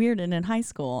 Because I was weird and in high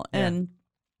school, and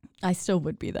I still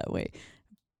would be that way.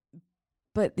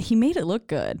 But he made it look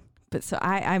good. But so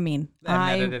I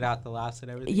edited out the laughs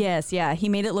and everything. Yes, yeah. He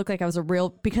made it look like I was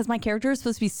because my character is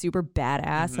supposed to be super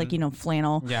badass, like,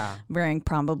 flannel, wearing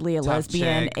probably a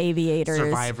lesbian, chick, aviator,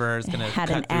 survivors, gonna had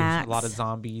cut an through axe. A lot of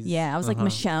zombies. Yeah, I was like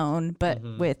Michonne, but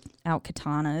without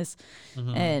katanas,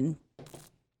 and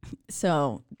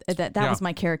so that was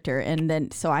my character. And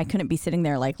then so I couldn't be sitting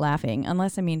there like laughing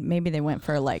unless maybe they went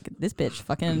for like this bitch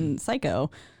fucking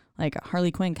psycho, like a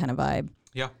Harley Quinn kind of vibe.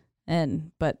 Yeah.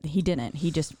 But he didn't.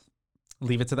 He just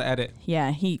leave it to the edit.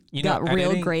 Yeah, he got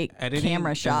real great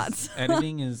camera shots.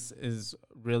 Editing is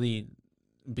really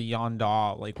beyond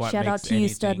all like what shout makes out to you,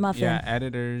 Stud Muffin. Yeah,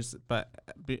 editors,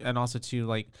 and also to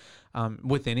like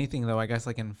with anything though, I guess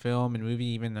like in film and movie,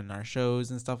 even in our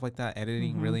shows and stuff like that,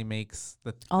 editing really makes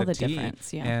the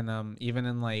difference. Yeah, and even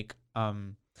in like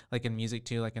like in music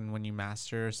too, like when you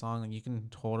master a song, like you can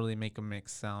totally make a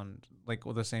mix sound like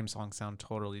the same song sound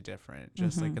totally different,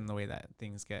 just like in the way that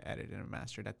things get edited and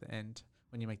mastered at the end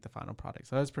when you make the final product.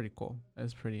 So that's pretty cool. It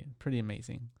was pretty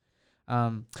amazing.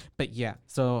 But yeah,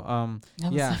 so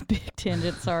that was a big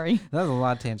tangent. Sorry, that was a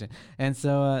lot of tangent. And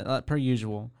so per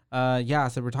usual,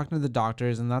 so we're talking to the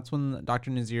doctors, and that's when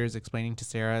Dr. Nazir is explaining to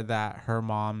Sarah that her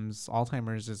mom's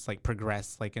Alzheimer's is like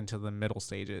progressed like into the middle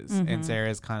stages, and Sarah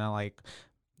is kind of like,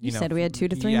 you know, said we had 2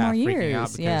 to 3 more years.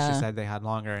 Out because she said they had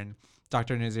longer, and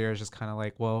Dr. Nazir is just kind of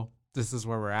like, well, this is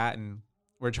where we're at, and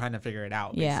we're trying to figure it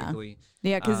out, basically.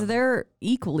 Yeah, because they're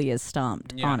equally as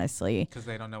stumped, honestly. Because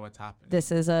they don't know what's happening.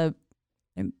 This is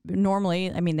normally,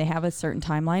 I mean, they have a certain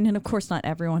timeline, and of course not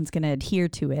everyone's going to adhere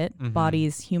to it.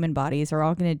 Human bodies are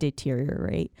all going to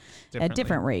deteriorate at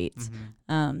different rates.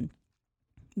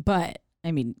 But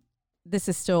I mean, this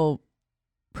is still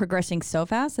progressing so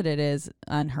fast that it is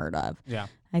unheard of. Yeah,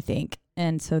 I think.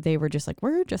 And so they were just like,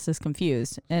 we're just as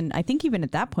confused. And I think even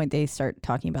at that point, they start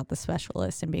talking about the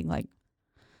specialist and being like,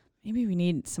 maybe we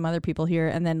need some other people here.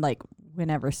 And then like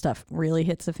whenever stuff really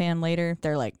hits the fan later,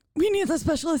 they're like, we need the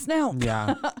specialist now.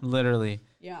 Yeah, literally.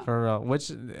 Yeah. For real,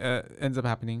 which ends up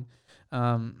happening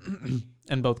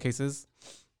in both cases,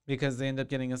 because they end up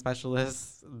getting a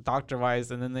specialist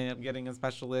doctor-wise, and then they end up getting a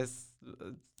specialist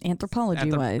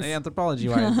anthropology-wise.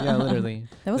 Anthropology-wise, yeah, literally.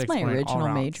 That was my original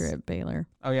major at Baylor.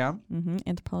 Oh, yeah?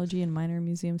 Anthropology and minor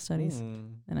museum studies.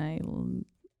 And I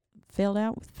failed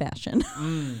out with fashion.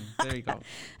 There you go.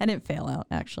 I didn't fail out,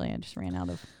 actually. I just ran out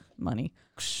of money.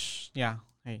 Yeah.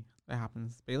 Hey, that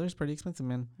happens. Baylor's pretty expensive,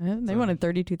 man. They wanted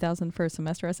 $32,000 for a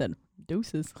semester. I said,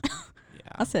 deuces.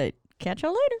 Yeah. I said, catch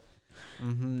y'all later.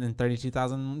 And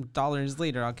 $32,000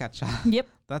 later, I'll catch y'all. Yep.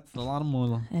 That's a lot of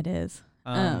moolah. It is.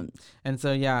 And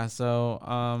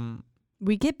so,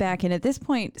 we get back, and at this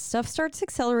point, stuff starts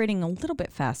accelerating a little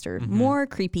bit faster. More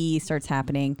creepy starts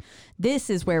happening. This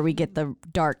is where we get the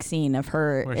dark scene of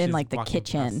her in like the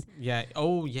kitchen. Yeah.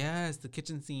 Oh, yes, the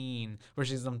kitchen scene where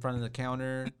she's in front of the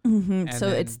counter. So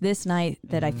it's this night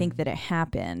that I think that it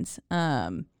happens.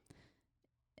 And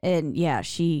yeah,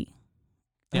 she.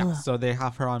 Yeah. So they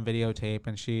have her on videotape,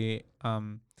 and she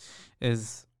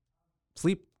is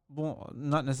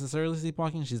not necessarily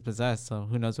sleepwalking. She's possessed, so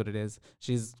who knows what it is.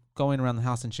 She's going around the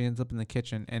house, and she ends up in the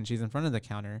kitchen, and she's in front of the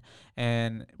counter,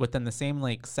 and within the same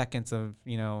like seconds of,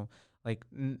 you know, like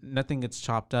nothing gets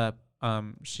chopped up,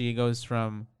 she goes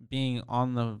from being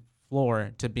on the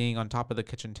floor to being on top of the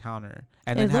kitchen counter,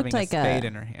 and then having a spade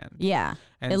in her hand. Yeah.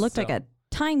 And it looked like a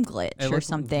time glitch or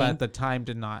something. But the time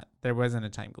did not. There wasn't a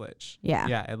time glitch. Yeah.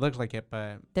 Yeah, it looked like it,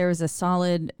 but there was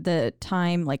the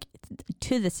time like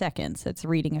to the seconds it's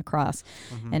reading across,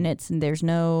 and there's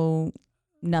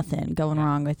nothing going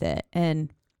wrong with it.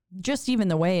 And just even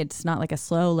the way it's not like a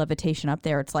slow levitation up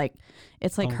there, it's like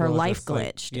her life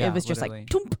glitched. It was just like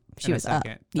toomp, she was up.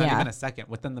 Not even a second,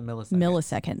 within the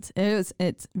milliseconds.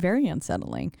 It's very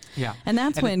unsettling. Yeah. And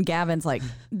that's when Gavin's like,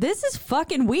 this is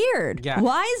fucking weird. Yeah.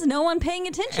 Why is no one paying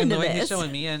attention to this? And the way he's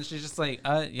showing me, and she's just like,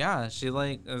 she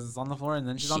like is on the floor, and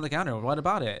then she's on the counter. What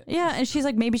about it? Yeah. And she's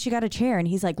like, maybe she got a chair. And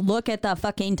he's like, look at the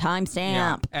fucking timestamp.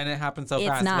 Yeah. And it happened so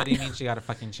fast. What do you mean she got a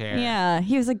fucking chair? Yeah.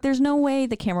 He was like, there's no way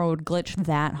the camera would glitch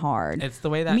that hard. It's the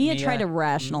way that Mia tried to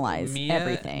rationalize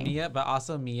everything. But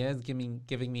also Mia is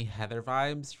giving me Heather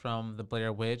vibes from the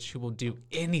Blair Witch, who will do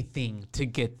anything to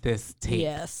get this tape.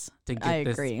 Yes, to get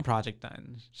this project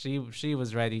done. She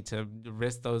was ready to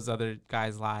risk those other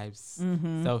guys' lives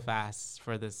so fast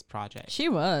for this project. She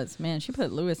was, man. She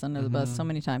put Lewis under the bus so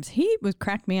many times. He was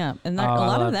cracked me up, and a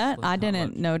lot of that I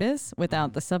didn't notice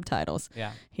without the subtitles.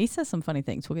 Yeah, he says some funny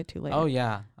things we'll get to later. Oh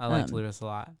yeah, I liked Lewis a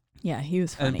lot. Yeah, he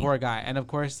was funny. And poor guy. And of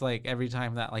course, like every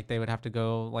time that like they would have to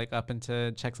go like up and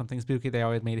to check something spooky, they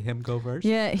always made him go first.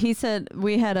 Yeah, he said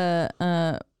we had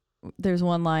there's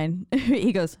one line.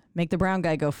 He goes, make the brown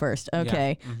guy go first.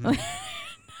 Okay. Yeah.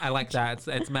 I like that.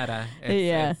 It's meta.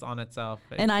 It's on itself.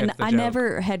 And I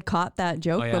never had caught that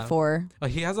joke before. Well,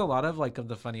 he has a lot of like of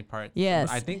the funny parts. Yes.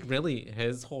 I think really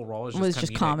his whole role was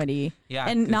just comedy. Yeah.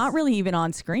 And not really even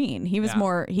on screen. He was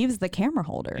he was the camera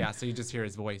holder. Yeah. So you just hear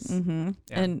his voice. Yeah.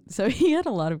 And so he had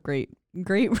a lot of great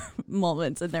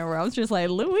moments in there where I was just like,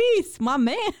 Luis, my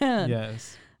man.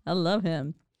 Yes. I love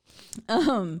him.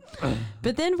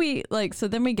 But then we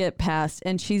get past,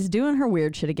 and she's doing her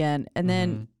weird shit again. And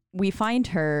then we find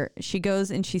her, she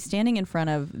goes and she's standing in front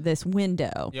of this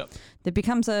window that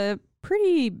becomes a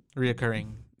pretty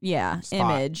reoccurring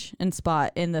image and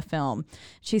spot in the film.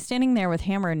 She's standing there with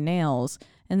hammer and nails,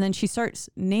 and then she starts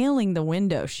nailing the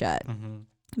window shut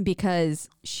because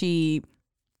she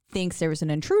thinks there was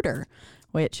an intruder,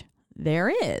 which there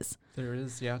is. There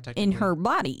is, yeah, technically. in her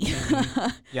body.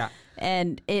 Yeah.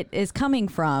 And it is coming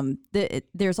from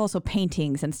there's also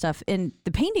paintings and stuff. And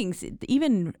the paintings,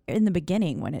 even in the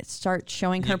beginning, when it starts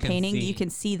showing her painting, you can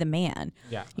see the man.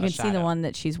 Yeah. You can see the one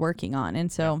that she's working on.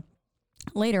 And so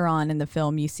later on in the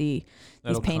film, you see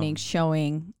these paintings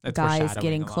showing guys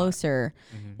getting closer.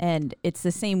 Mm-hmm. And it's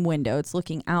the same window. It's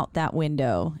looking out that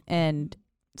window. And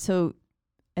so,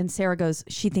 and Sarah goes,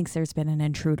 she thinks there's been an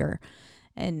intruder.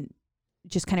 And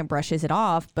just kind of brushes it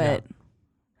off. But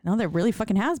no, there really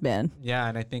fucking has been. Yeah.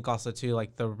 And I think also, too,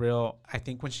 like I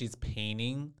think when she's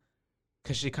painting,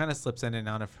 because she kind of slips in and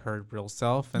out of her real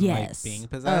self and like being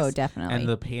possessed. Oh, definitely. And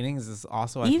the paintings is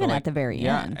also, even at the very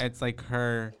end. Yeah, it's like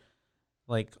her,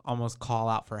 like, almost call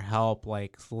out for help.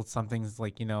 Like, something's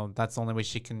like, that's the only way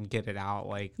she can get it out.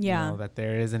 Like, that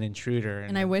there is an intruder.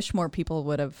 And I wish more people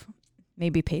would have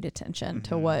maybe paid attention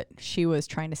to what she was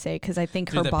trying to say. Because I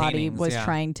think her body was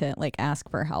trying to, like, ask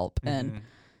for help. And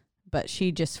but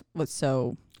she just was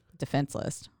so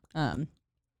defenseless.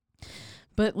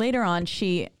 But later on,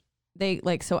 so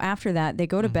after that, they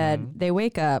go to bed, they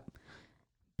wake up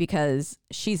because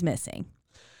she's missing.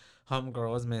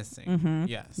 Homegirl is missing.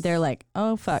 Yes. They're like,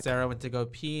 oh, fuck. Sarah went to go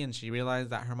pee and she realized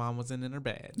that her mom wasn't in her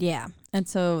bed. Yeah. And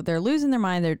so they're losing their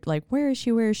mind. They're like, where is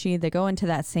she? Where is she? They go into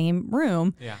that same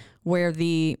room where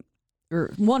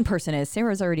one person is.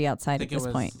 Sarah's already outside at this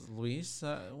point. Luis,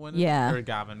 or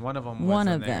Gavin. One of them was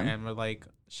in there. And we're like,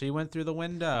 she went through the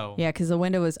window. Yeah, because the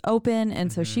window was open.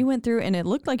 And so she went through, and it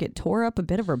looked like it tore up a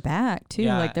bit of her back, too.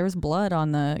 Yeah. Like there was blood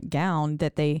on the gown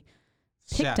that they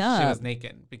picked up. She was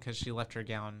naked because she left her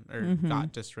gown or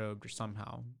got disrobed or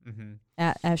somehow.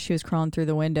 As she was crawling through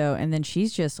the window. And then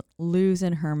she's just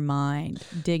losing her mind,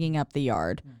 digging up the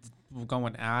yard.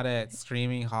 Going at it,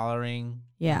 screaming, hollering.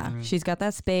 Yeah, she's got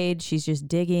that spade. She's just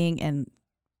digging, and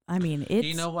I mean, it's...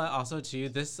 You know what? Also, too,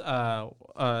 this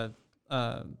Deborah,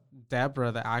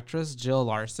 the actress, Jill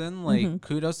Larson, like,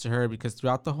 kudos to her because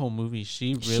throughout the whole movie,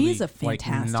 she really a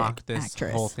fantastic knocked this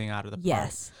actress. Whole thing out of the park.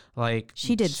 Yes, like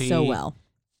she did so well.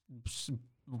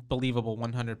 Believable,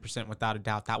 100%, without a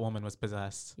doubt. That woman was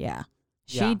possessed. Yeah,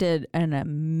 she did an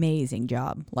amazing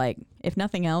job. Like, if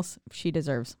nothing else, she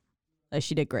deserves.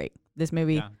 She did great. This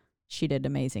movie, she did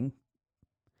amazing.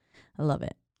 I love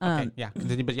it. Okay,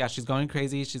 but yeah, she's going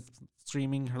crazy. She's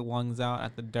screaming her lungs out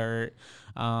at the dirt.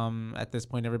 At this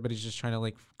point, everybody's just trying to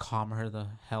like calm her the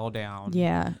hell down.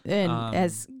 Yeah, and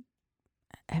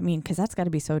because that's got to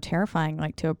be so terrifying,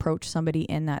 like to approach somebody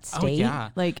in that state. Oh, yeah,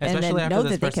 like especially and then know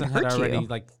that they can hurt had already you.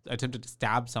 Like attempted to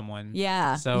stab someone.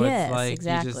 Yeah. So it's like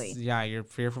exactly. you're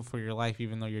fearful for your life,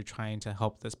 even though you're trying to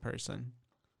help this person.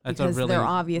 That's because a really they're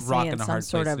obviously rock in and a some hard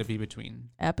sort place of to be between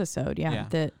episode. Yeah,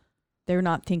 that they're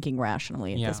not thinking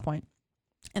rationally at this point.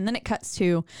 And then it cuts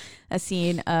to a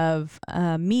scene of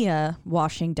Mia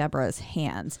washing Deborah's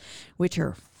hands, which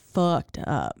are fucked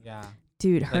up. Yeah.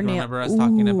 Dude, her nails. Remember us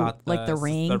talking about the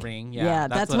ring? The ring, yeah.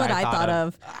 That's what I thought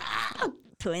of.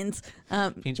 Twins.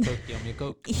 Pinch Coke, give me a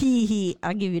Coke.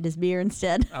 I'll give you this beer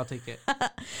instead. I'll take it.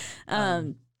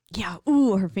 Yeah.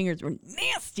 Ooh, her fingers were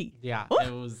nasty. Yeah,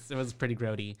 it was pretty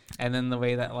grody. And then the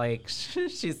way that like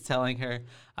she's telling her,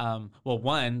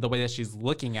 the way that she's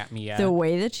looking at Mia. The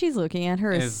way that she's looking at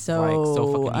her is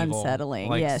so unsettling.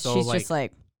 Like, yes, so, she's like, just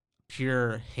like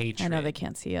pure hatred. I know they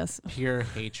can't see us. Pure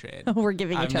hatred. We're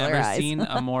giving each other eyes. I've never seen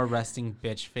a more resting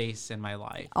bitch face in my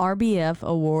life. RBF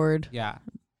award. Yeah.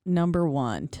 Number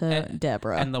 1 to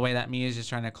Deborah. And the way that Mia's just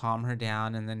trying to calm her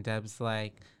down, and then Deb's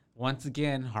like, once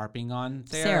again, harping on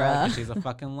Sarah. She's a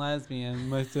fucking lesbian.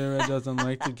 My Sarah doesn't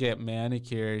like to get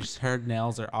manicures. Her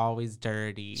nails are always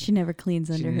dirty. She never cleans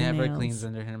under her nails. She never cleans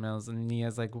under her nails. And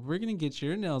Mia's like, we're going to get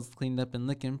your nails cleaned up and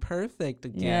looking perfect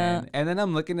again. Yeah. And then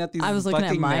I'm looking at these I was looking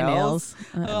at my nails.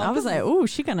 I was like, ooh,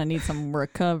 she's going to need some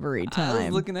recovery time. I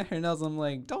was looking at her nails. I'm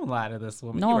like, don't lie to this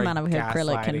woman. No amount of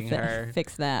acrylic can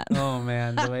fix that. Oh,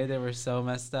 man. The way they were so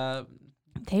messed up.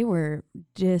 They were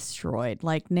destroyed,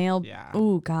 like nailed. Yeah.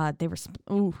 Oh God, they were.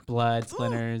 Blood,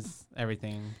 splinters,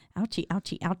 everything. Ouchie,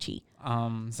 ouchie,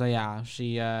 ouchie. So yeah,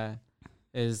 she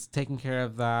is taking care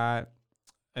of that,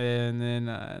 and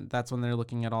then that's when they're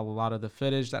looking at a lot of the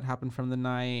footage that happened from the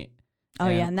night. Oh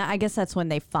yeah, and I guess that's when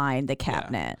they find the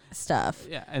cabinet stuff.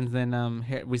 Yeah, and then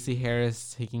we see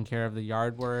Harris taking care of the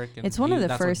yard work. And it's one of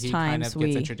the first times we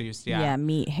gets introduced.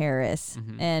 Meet Harris,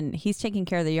 and he's taking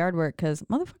care of the yard work because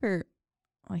motherfucker.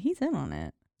 Well, he's in on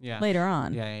it. Yeah. Later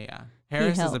on. Yeah.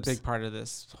 Harris is a helps. big part of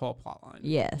this whole plot line.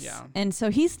 Yes. Yeah. And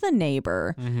so he's the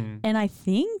neighbor. And I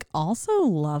think also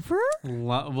lover.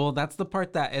 Well, that's the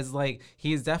part that is like,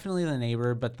 he's definitely the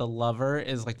neighbor, but the lover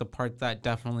is like the part that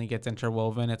definitely gets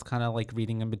interwoven. It's kind of like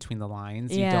reading in between the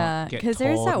lines. Yeah. Because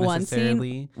there's that one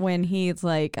scene when he's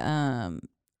like,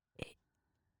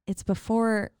 it's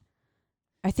before,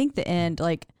 I think the end,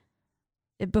 like,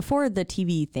 before the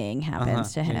TV thing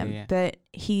happens to him, but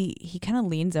he kind of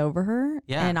leans over her,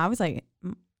 and I was like,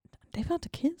 they about to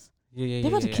kiss? They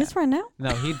about to kiss right now?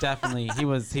 No, he definitely he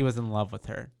was in love with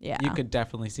her. Yeah, you could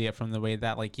definitely see it from the way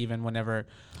that, like, even whenever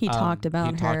he talked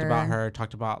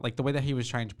about like the way that he was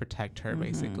trying to protect her.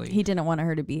 Basically, he didn't want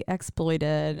her to be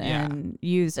exploited and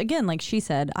used again. Like she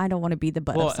said, I don't want to be the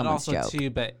butt of someone's joke.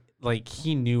 Too, but like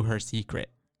he knew her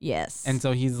secret. Yes, and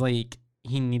so he's like,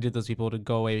 he needed those people to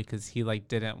go away because he like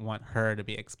didn't want her to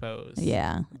be exposed.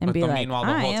 Yeah, and but be like, meanwhile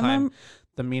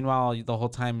the whole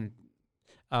time,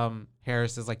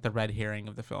 Harris is like the red herring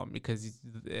of the film because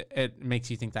it makes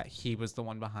you think that he was the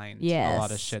one behind a lot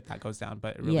of shit that goes down,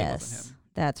 but it really wasn't him.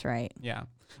 That's right. Yeah,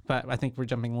 but I think we're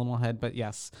jumping a little ahead. But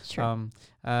yes, sure.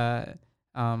 I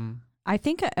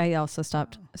think I also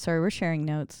stopped. Sorry, we're sharing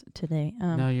notes today.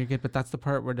 No, you're good. But that's the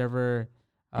part whenever.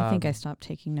 I think I stopped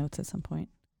taking notes at some point.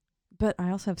 But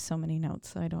I also have so many notes,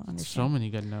 so I don't understand. So many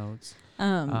good notes.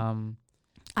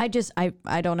 I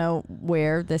don't know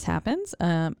where this happens.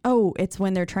 It's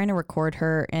when they're trying to record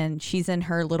her and she's in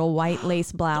her little white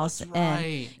lace blouse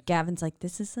and Gavin's like,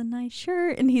 this is a nice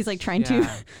shirt. And he's like trying to,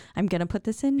 I'm going to put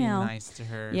this in now. Be nice to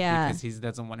her. Yeah. Because he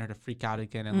doesn't want her to freak out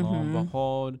again. And lo and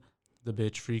behold, the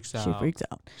bitch freaks out. She freaks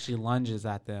out. She lunges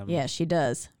at them. Yeah, she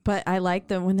does. But I like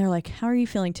them when they're like, how are you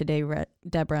feeling today,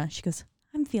 Deborah? She goes,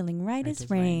 I'm feeling right as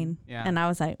rain. Yeah. And I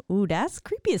was like, ooh, that's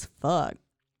creepy as fuck.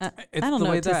 I don't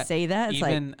know to say that. It's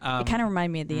even, like, it kind of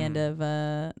reminded me at the end of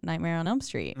Nightmare on Elm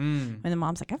Street when the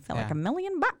mom's like, I felt like $1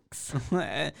 million.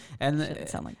 And it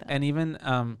sound like that. And even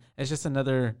it's just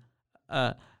another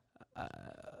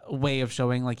way of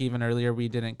showing, like, even earlier we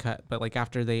didn't cut, but like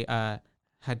after they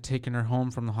had taken her home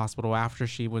from the hospital after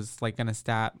she was like gonna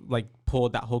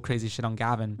pulled that whole crazy shit on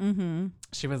Gavin.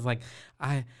 She was like,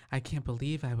 I can't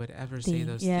believe I would ever say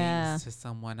those things to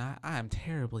someone. I am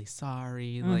terribly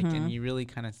sorry. Like, and you really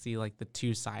kind of see like the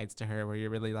two sides to her where you're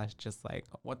really just like,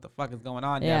 what the fuck is going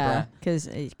on, Deborah?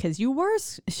 Because you were,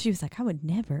 she was like, I would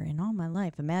never in all my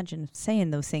life imagine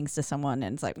saying those things to someone.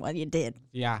 And it's like, well, you did.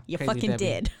 Yeah. You fucking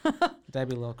did.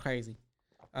 Debbie a little crazy.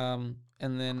 And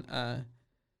then,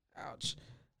 ouch.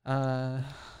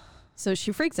 So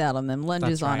she freaks out on them,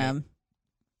 lunges on him,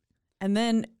 and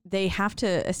then they have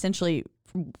to essentially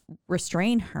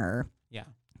restrain her. Yeah.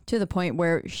 To the point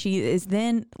where she is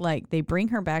then like, they bring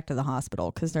her back to the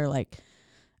hospital because they're like,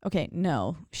 okay,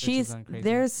 no,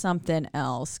 there's something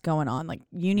else going on. Like,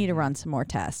 you need to run some more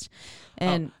tests.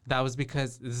 And that was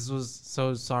because this was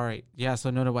so sorry. Yeah.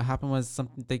 So no, what happened was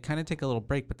they kind of take a little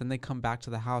break, but then they come back to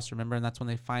the house, remember? And that's when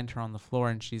they find her on the floor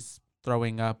and she's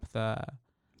throwing up the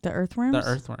earthworms. The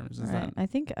earthworms. Is right. I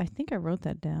think I wrote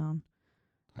that down.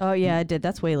 Oh yeah, I did.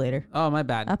 That's way later. Oh, my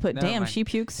bad. I put, damn, she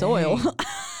puked soil.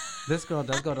 This girl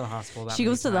does go to the hospital. She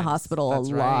goes to the hospital a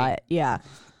lot. Yeah.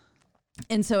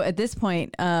 And so at this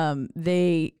point,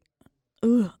 they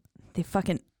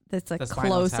fucking, it's a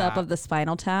close up of the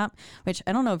spinal tap, which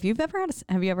I don't know if you've ever had.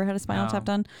 Have you ever had a spinal tap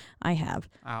done? I have.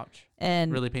 Ouch.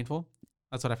 And really painful?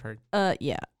 That's what I've heard.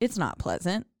 Yeah, it's not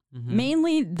pleasant.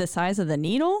 Mainly the size of the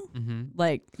needle.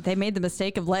 Like, they made the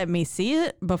mistake of letting me see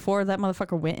it before that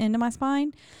motherfucker went into my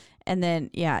spine. And then,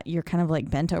 yeah, you're kind of like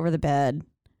bent over the bed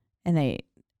and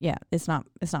it's not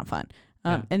fun.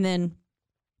 And then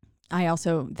I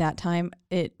also, that time,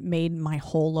 it made my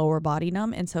whole lower body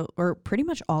numb. And so, or pretty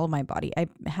much all of my body, I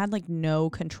had like no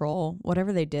control,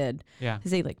 whatever they did. Yeah.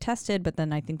 Because they like tested, but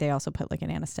then I think they also put like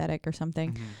an anesthetic or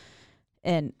something.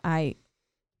 And I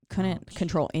couldn't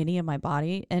control any of my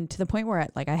body, and to the point where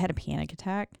I had a panic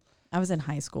attack. I was in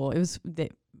high school. It was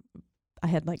I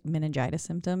had like meningitis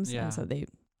symptoms, and so they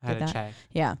had did to check.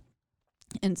 Yeah,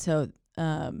 and so,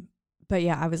 but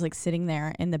yeah, I was like sitting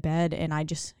there in the bed, and I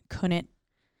just couldn't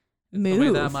move.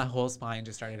 The way that my whole spine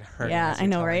just started hurting. Yeah, I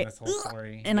know, right? This whole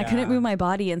story. And I couldn't move my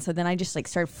body, and so then I just like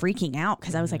started freaking out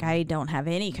because I was like, I don't have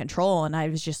any control, and I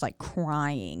was just like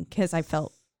crying because I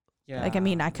felt. Yeah. Like, I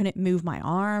mean, I couldn't move my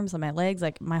arms and my legs.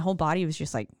 Like, my whole body was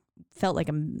just like, felt like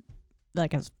I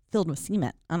was filled with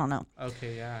cement. I don't know.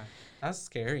 Okay, yeah. That's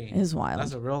scary. It was wild.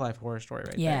 That's a real life horror story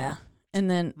right there. Yeah. And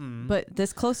then, but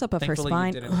this close up of her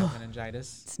spine. You didn't have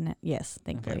meningitis. Yes,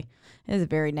 thankfully. Okay. It was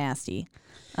very nasty.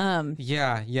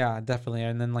 Yeah, definitely.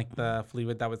 And then like the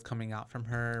fluid that was coming out from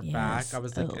her back, I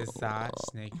was like, is that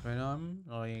snake venom?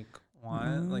 Like,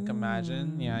 What? Like,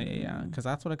 imagine. Yeah. Because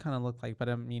that's what it kind of looked like. But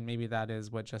I mean, maybe that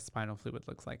is what just spinal fluid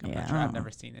looks like. I'm not sure. I've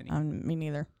never seen any. Me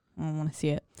neither. I don't want to see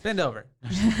it. Bend over.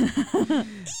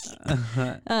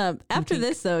 After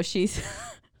this, though, she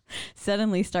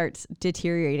suddenly starts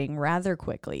deteriorating rather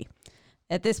quickly.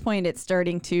 At this point, it's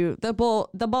starting to the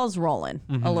ball's rolling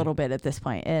a little bit at this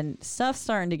point, and stuff's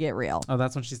starting to get real. Oh,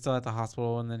 that's when she's still at the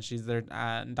hospital, and then she's there.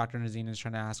 Dr. Nazine is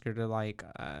trying to ask her to like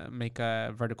make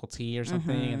a vertical T or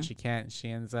something, and she can't. She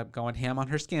ends up going ham on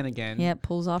her skin again. Yep,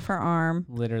 pulls off her arm,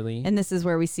 literally. and this is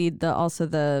where we see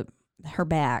her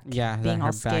back, being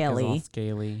all scaly. Back is all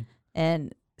scaly.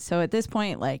 And so at this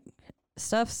point, like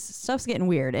stuff's getting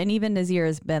weird, and even Nazir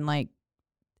has been like,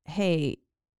 "Hey,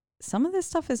 some of this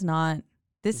stuff is not."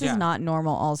 This is not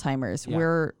normal Alzheimer's. Yeah.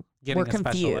 We're confused.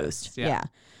 confused. Yeah.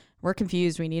 We're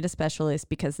confused. We need a specialist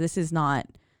because this is not.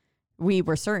 We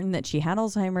were certain that she had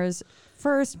Alzheimer's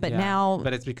first, but now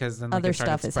but it's because then other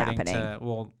stuff is happening.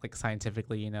 Like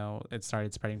scientifically, it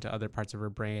started spreading to other parts of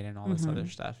her brain and all this other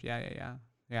stuff. Yeah.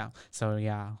 So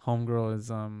homegirl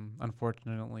is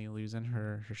unfortunately losing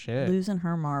her shit, losing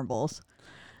her marbles.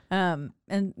 And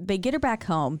they get her back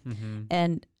home,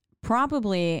 and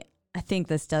probably. I think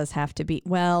this does have to be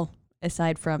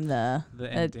aside from the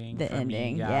ending. The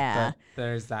ending, but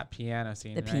there's that piano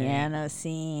scene. The piano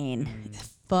scene,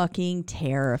 it's fucking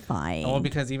terrifying. Oh,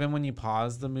 because even when you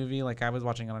pause the movie, like I was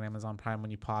watching it on Amazon Prime,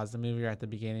 when you pause the movie or at the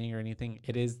beginning or anything,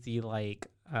 it is the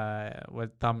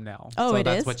thumbnail. Oh, so it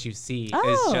that's is? what you see. Oh.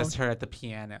 It's just her at the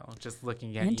piano, just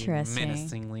looking at you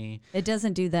menacingly. It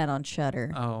doesn't do that on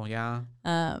Shudder. Oh yeah.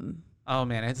 Oh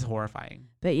man, it's horrifying.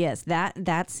 But yes,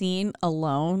 that scene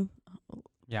alone.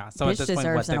 Yeah, so at this point,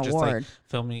 they're just award. like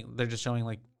filming. They're just showing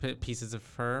like pieces of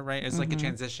her, right? It's like a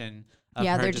transition. Of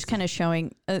yeah, her they're just kind of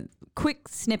showing quick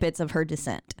snippets of her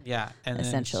descent. Yeah, and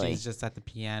essentially, then she's just at the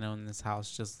piano in this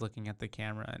house, just looking at the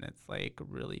camera, and it's like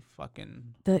really fucking.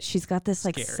 She's got this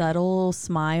like scary. subtle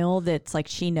smile that's like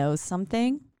she knows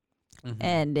something,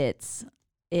 and it's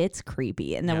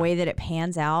creepy, and the way that it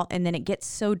pans out, and then it gets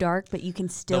so dark, but you can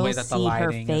still see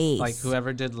her face. Like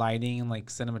whoever did lighting and like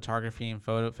cinematography and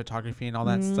photography and all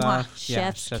that stuff.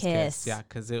 Chef's kiss. Yeah,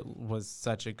 because it was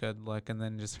such a good look, and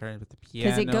then just her with the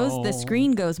piano. Because the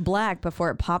screen goes black before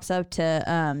it pops up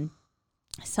to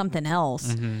something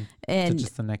else, and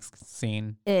just the next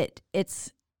scene.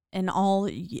 It's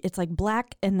like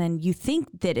black, and then you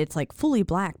think that it's like fully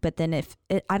black, but then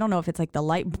I don't know if it's like the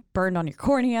light burned on your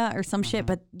cornea or some shit,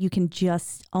 but you can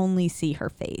just only see her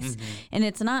face, and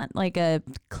it's not like a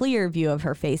clear view of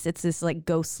her face. It's this like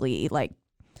ghostly, like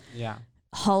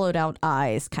hollowed out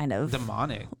eyes kind of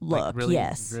demonic look. Like really,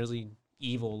 yes, really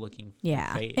evil looking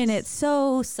face. And it's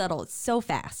so subtle, it's so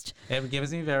fast. It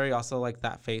gives me very also like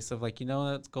that face of like, it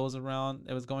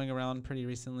was going around pretty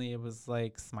recently, it was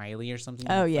like Smiley or something.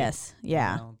 Oh yes,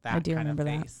 yeah, that I do kind remember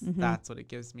of face. that. That's what it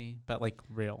gives me, but like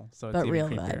real. So it's but even real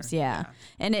creepier. vibes, yeah.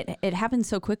 And it happened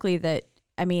so quickly that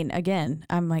again,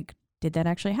 I'm like, did that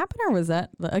actually happen, or was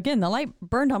that again the light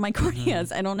burned on my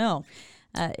corneas? I don't know.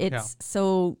 It's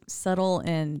so subtle,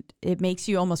 and it makes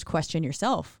you almost question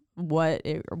yourself. What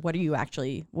are you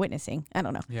actually witnessing? I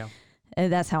don't know. Yeah.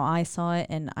 And that's how I saw it,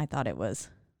 and I thought it was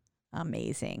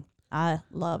amazing. I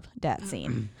love that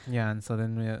scene. Yeah, and so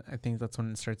then I think that's when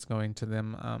it starts going to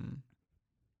them.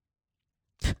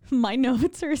 My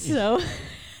notes are so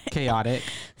chaotic.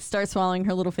 Start swallowing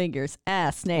her little fingers.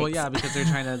 Snakes. Well, yeah, because they're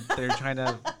trying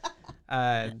to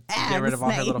get rid of all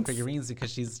her little figurines because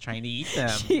she's trying to eat them.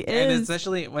 She and is.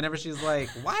 especially whenever she's like,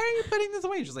 "Why are you putting this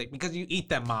away?" She's like, "Because you eat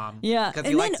them, Mom." Yeah, because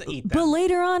you like to eat them. But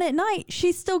later on at night,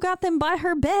 she still got them by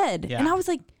her bed, and I was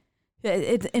like,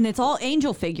 it's all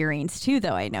angel figurines too,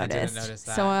 though. I noticed. I didn't notice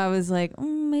that. So I was like,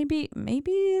 maybe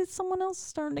someone else is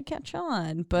starting to catch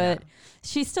on, but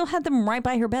she still had them right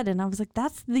by her bed, and I was like,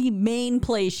 that's the main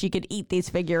place she could eat these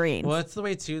figurines. Well, it's the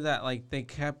way too that like they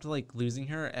kept like losing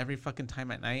her every fucking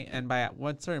time at night, and by at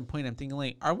one certain point, I'm thinking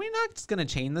like, are we not just gonna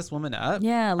chain this woman up?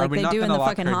 Yeah, like they do in the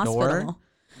fucking hospital.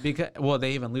 Because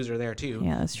they even lose her there too.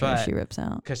 Yeah, that's true. She rips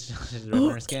out because she's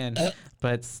ripping her skin,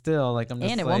 but still, like I'm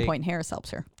just. And at one point, Harris helps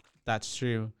her. That's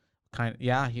true.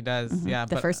 Yeah, he does. Yeah,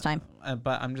 the first time.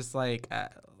 But I'm just like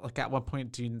at what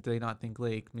point do they not think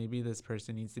like maybe this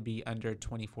person needs to be under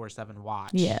 24/7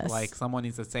 watch? Yes. Like someone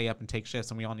needs to stay up and take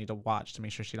shifts, and we all need to watch to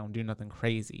make sure she don't do nothing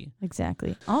crazy.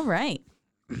 Exactly. All right.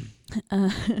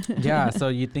 Yeah. So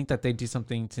you'd think that they'd do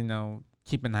something to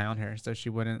keep an eye on her so she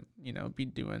wouldn't be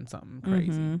doing something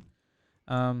crazy.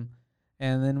 And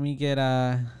then we get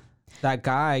that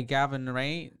guy Gavin,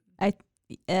 right?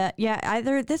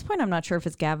 Either at this point I'm not sure if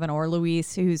it's Gavin or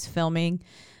Luis who's filming,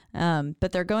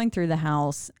 but they're going through the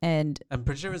house, and I'm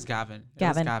pretty sure it was Gavin.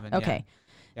 Gavin. Okay.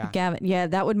 Yeah. Gavin. Yeah,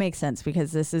 that would make sense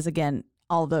because this is, again,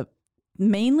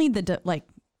 mainly the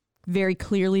very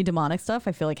clearly demonic stuff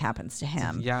I feel like happens to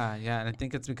him. Yeah. And I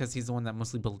think it's because he's the one that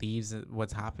mostly believes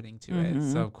what's happening to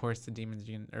it. So of course the demons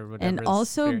or whatever. And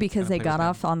also because they got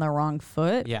off on the wrong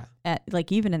foot. Yeah.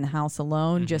 Like even in the house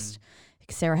alone, just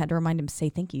Sarah had to remind him, say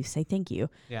thank you.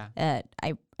 Yeah.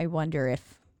 I wonder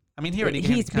if. I mean, he already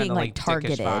he's being like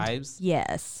targeted. Vibes.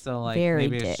 Yes. So like very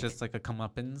maybe dick. it's just like a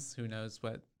comeuppance. Who knows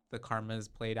what the karma has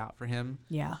played out for him.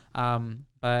 Yeah.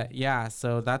 But yeah,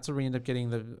 so that's where we end up getting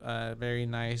the very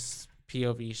nice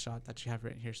POV shot that you have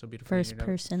written here so beautifully. First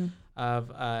person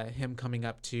of him coming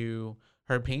up to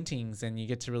her paintings, and you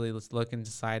get to really look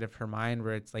inside of her mind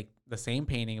where it's like the same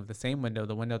painting of the same window,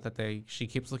 the window that she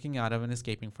keeps looking out of and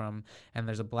escaping from, and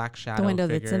there's a black shadow. The window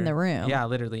figure. that's in the room. Yeah,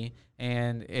 literally.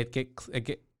 And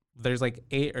there's like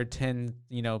 8 or 10,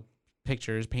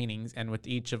 paintings, and with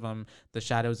each of them the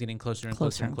shadow's getting closer and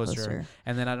closer.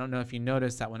 And then I don't know if you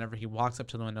notice that whenever he walks up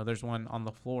to the window, there's one on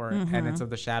the floor, and it's of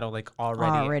the shadow like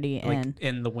already like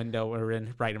in the window or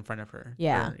right in front of her.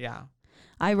 Yeah.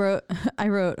 I wrote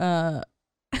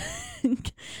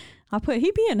I put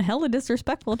he being hella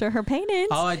disrespectful to her paintings.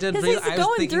 Oh, I did. I was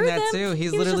thinking that too.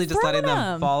 He's literally just letting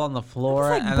them fall on the floor,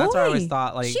 like, and that's where I always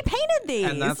thought like she painted these.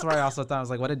 And that's where I also thought I was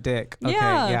like, what a dick. Okay,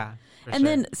 yeah. And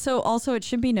then so also it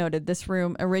should be noted this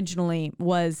room originally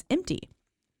was empty.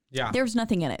 Yeah. There was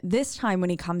nothing in it. This time when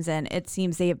he comes in, it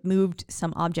seems they have moved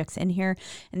some objects in here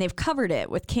and they've covered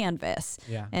it with canvas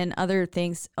and other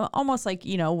things. Almost like,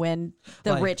 when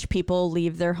the rich people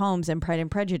leave their homes in Pride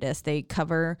and Prejudice, they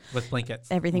cover with blankets,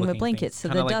 everything with blankets so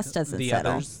the dust doesn't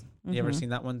settle. Others. You ever seen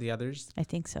that one, The Others? I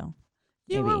think so.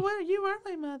 You are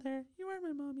my mother. You are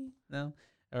my mommy. No?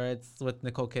 Or it's with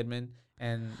Nicole Kidman.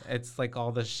 And it's like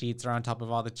all the sheets are on top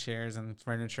of all the chairs and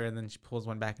furniture, and then she pulls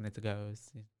one back and it's a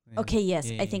ghost. Okay,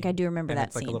 yes. I think I do remember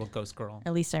that scene. It's like a little ghost girl.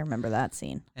 At least I remember that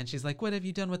scene. And she's like, what have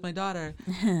you done with my daughter?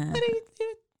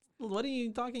 What are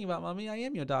you talking about, Mommy? I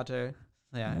am your daughter.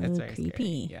 Yeah, it's very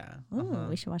creepy. Scary. Yeah. Ooh,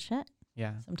 we should watch that.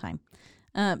 Yeah. Sometime.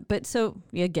 But so,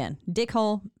 again,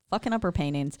 dickhole fucking up her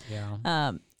paintings.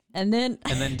 Yeah. And then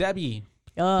Debbie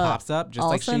pops up just all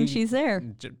like of a sudden she's there.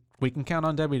 We can count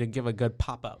on Debbie to give a good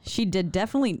pop up. She did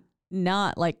definitely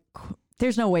not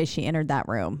there's no way she entered that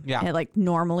room. Yeah. Like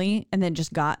normally and then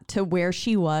just got to where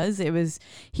she was.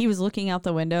 He was looking out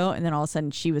the window and then all of a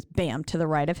sudden she was bam to the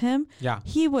right of him. Yeah.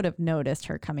 He would have noticed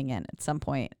her coming in at some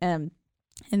point. And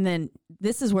then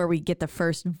this is where we get the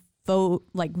first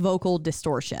vocal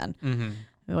distortion.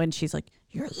 Mm-hmm. When she's like,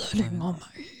 you're letting all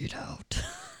my heat out.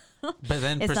 But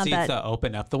then proceeds to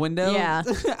open up the window. Yeah.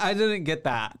 I didn't get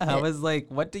that. I was like,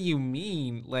 what do you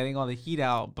mean letting all the heat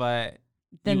out? But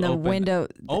then the window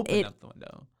open up the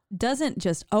window. Doesn't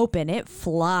just open, it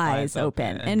flies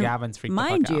open. And Gavin's freaked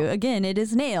mind the fuck you, out. Again, it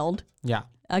is nailed. Yeah.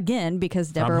 Again,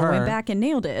 because Deborah went back and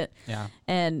nailed it. Yeah.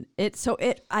 And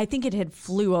I think it had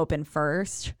flew open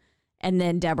first. And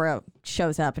then Deborah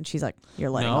shows up and she's like, you're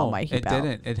letting all my heat out. It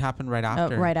didn't. It happened right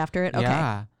after. Right after it? Okay.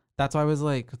 Yeah. That's why I was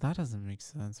like, that doesn't make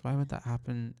sense. Why would that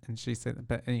happen? And she said,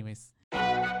 but anyways.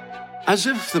 As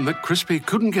if the McCrispy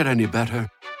couldn't get any better,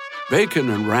 Bacon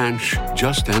and Ranch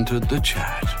just entered the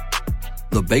chat.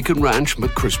 The Bacon Ranch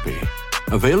McCrispy,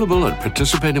 available at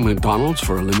participating McDonald's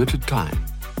for a limited time.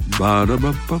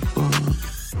 Ba-da-ba-ba-ba.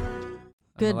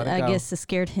 Good, I guess it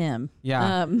scared him.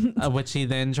 Yeah. Which he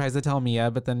then tries to tell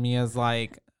Mia, but then Mia's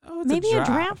like, oh, it's maybe a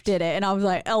draft did it. And I was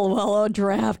like, LOL, a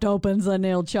draft opens a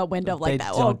nailed shut window like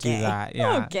that. Don't do that.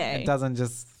 Yeah. Okay. It doesn't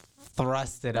just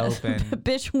thrust it open.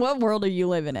 Bitch, what world are you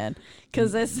living in?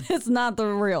 Because it's not the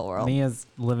real world. Mia's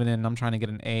living in, I'm trying to get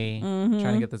an A.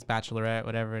 Trying to get this bachelorette,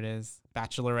 whatever it is.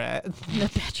 Bachelorette.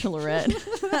 The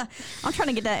bachelorette. I'm trying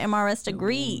to get that MRS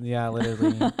degree. Yeah,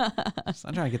 literally.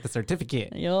 I'm trying to get the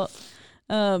certificate. Yup.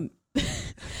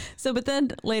 So, but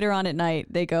then later on at night,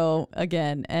 they go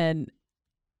again, and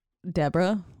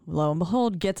Deborah, lo and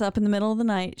behold, gets up in the middle of the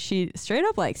night. She straight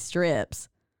up strips,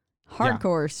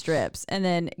 hardcore strips, and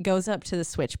then goes up to the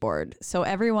switchboard. So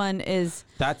everyone is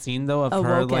that scene though of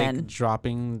awoken. her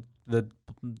dropping the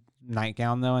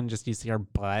nightgown though, and just you see her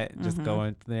butt just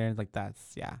going there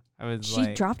that's I was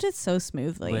she dropped it so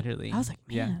smoothly. Literally, I was like,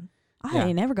 man, I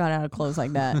ain't never got out of clothes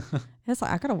like that. It's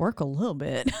like I gotta work a little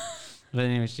bit. But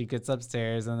anyway, she gets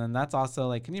upstairs, and then that's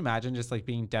also can you imagine just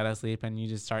being dead asleep and you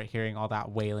just start hearing all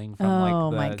that wailing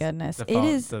from my goodness, the phone, it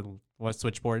is the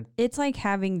switchboard. It's like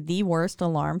having the worst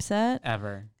alarm set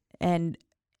ever and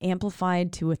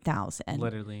amplified to 1,000.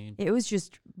 Literally, it was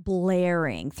just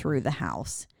blaring through the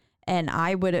house. And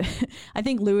I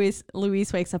think Luis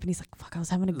wakes up and he's like, fuck, I was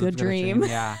having a good dream.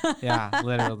 Yeah,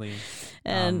 literally.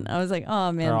 And I was like,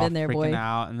 oh man, been there, boy.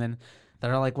 Out, and then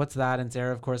they're like, what's that? And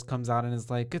Sarah, of course, comes out and is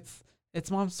like,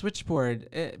 it's mom's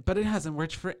switchboard, but it hasn't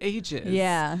worked for ages.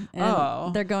 Yeah.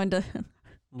 And they're going to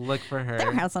look for her.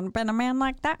 There hasn't been a man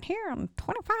like that here in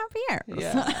 25 years.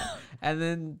 Yeah. And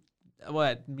then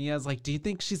Mia's like, do you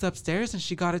think she's upstairs and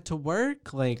she got it to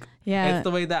work? Like, yeah, it's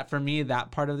the way that for me,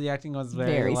 that part of the acting was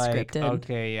very like, scripted.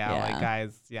 Okay, like,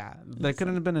 guys, there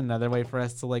couldn't have been another way for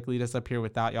us to like lead us up here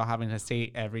without y'all having to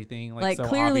say everything. Like so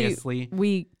clearly obviously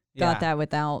we got that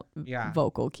without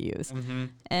vocal cues.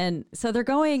 And so they're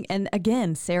going, and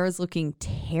again, Sarah's looking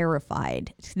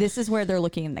terrified. This is where they're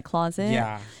looking in the closet.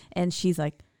 Yeah. And she's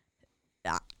like,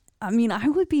 I mean, I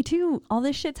would be too. All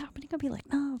this shit's happening. I'd be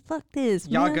like, no, fuck this.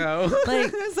 Y'all man. go.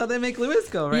 Like, so they make Luis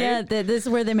go, right? Yeah, this is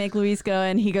where they make Luis go.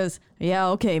 And he goes, yeah,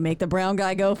 okay, make the brown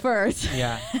guy go first.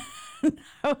 Yeah.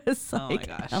 I was like, oh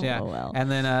my gosh, yeah. LOL.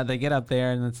 And then they get up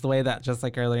there, and it's the way that, just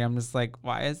like earlier, I'm just like,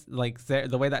 why is like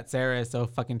the way that Sarah is so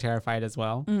fucking terrified as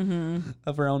well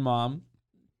of her own mom.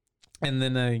 And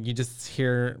then you just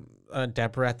hear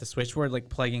Deborah at the switchboard, like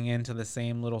plugging into the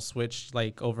same little switch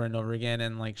like over and over again,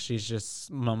 and like she's just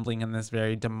mumbling in this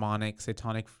very demonic,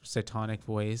 satanic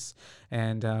voice,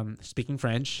 and speaking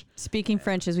French,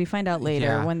 as we find out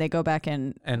later when they go back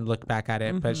and look back at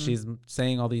it. But she's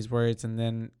saying all these words, and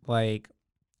then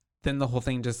the whole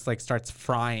thing just like starts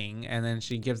frying, and then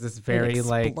she gives this very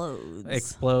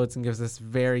explodes and gives this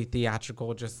very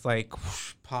theatrical, just like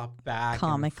whoosh, pop back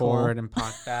comical and forward and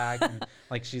pop back, and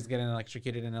like she's getting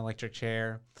electrocuted in an electric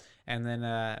chair, and then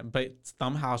but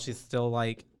somehow she's still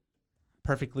like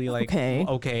perfectly like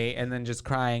okay, and then just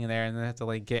crying there, and then they have to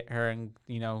like get her, and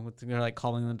they're like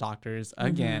calling the doctors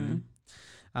again.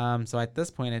 So at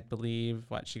this point, I believe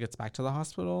she gets back to the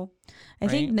hospital. I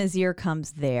think Nazir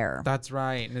comes there. That's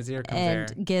right. Nazir comes and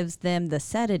there. Gives them the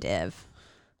sedative,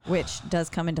 which does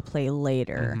come into play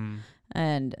later.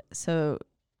 And so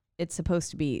it's supposed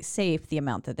to be safe, the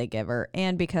amount that they give her.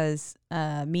 And because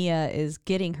Mia is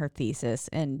getting her thesis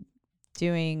and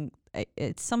doing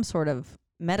it's some sort of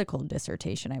medical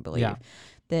dissertation, I believe,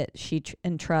 that she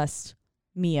entrusts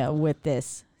Mia with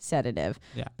this sedative.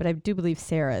 Yeah. But I do believe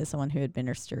Sarah is the one who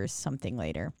administers something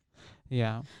later.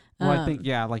 Yeah. Well, I think,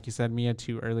 like you said, Mia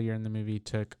too earlier in the movie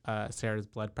took Sarah's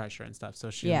blood pressure and stuff. So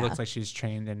she looks like she's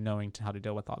trained in knowing how to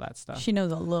deal with all that stuff. She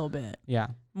knows a little bit. Yeah.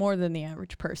 More than the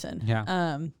average person.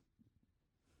 Yeah.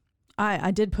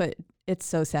 I did put, it's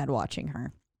so sad watching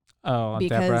her. Oh,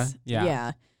 because, Deborah?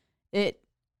 Yeah.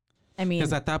 I mean,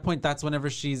 because at that point, that's whenever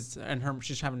she's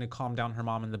having to calm down her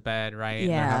mom in the bed, right? Yeah. And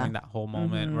they're having that whole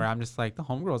moment where I'm just like, the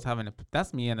homegirl's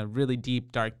that's me in a really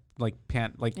deep, dark, my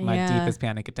deepest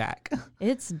panic attack.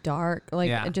 It's dark,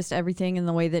 just everything in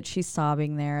the way that she's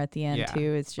sobbing there at the end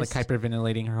too. It's just like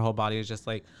hyperventilating. Her whole body is just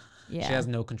like, she has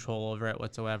no control over it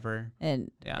whatsoever.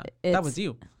 And that was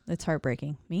you. It's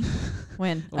heartbreaking. Me?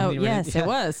 When? Yes, it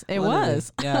was. It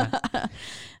was. Yeah.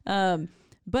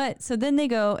 But so then they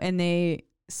go and they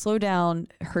slow down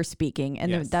her speaking,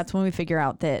 and that's when we figure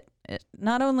out that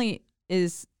not only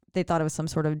is they thought it was some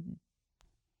sort of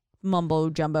mumbo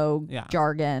jumbo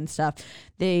jargon stuff,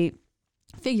 they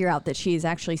figure out that she's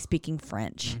actually speaking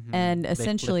French, and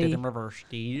essentially they flipped it in reverse.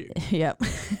 Yep.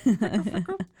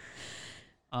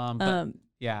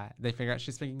 They figure out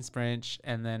she's speaking French,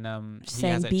 and then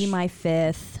saying "Be my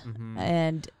fifth,"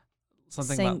 and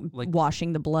something saying about like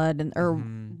washing the blood and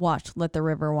let the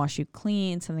river wash you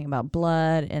clean. Something about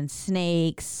blood and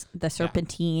snakes. The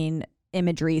serpentine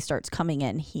imagery starts coming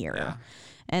in here,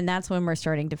 and that's when we're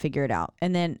starting to figure it out.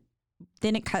 And then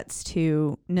it cuts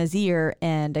to Nazir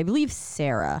and I believe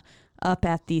Sarah up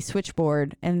at the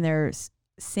switchboard, and they're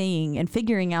saying and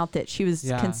figuring out that she was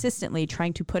consistently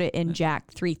trying to put it in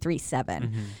Jack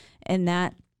 337, and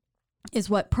that is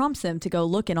what prompts them to go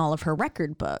look in all of her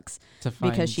record books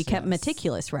because she kept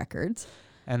meticulous records.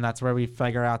 And that's where we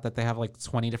figure out that they have like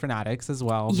 20 different attics as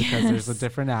well, because there's a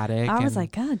different attic. I was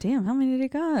like, God damn, how many did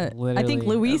it got? I think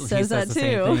Luis says that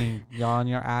too. Y'all in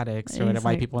your attics, or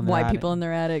white people in their attics. White people in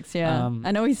their attics, yeah.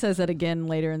 I know he says that again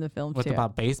later in the film too.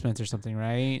 About basements or something,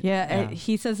 right? Yeah,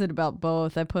 he says it about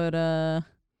both. I put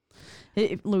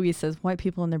Luis says white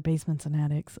people in their basements and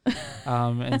attics.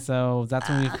 And so that's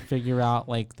when we figure out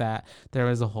like that there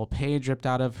was a whole page ripped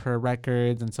out of her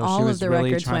records, and so all she was of the really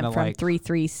records trying went to from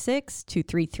 336 to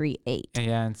 338.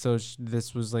 Yeah, and so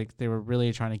this was like they were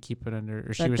really trying to keep it under,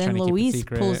 or she was trying to Luis keep it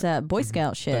secret. Pulls that Boy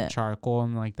Scout shit, the charcoal,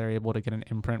 and like they're able to get an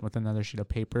imprint with another sheet of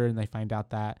paper, and they find out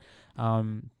that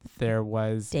there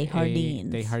was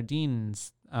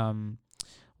Desjardins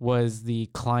was the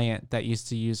client that used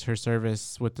to use her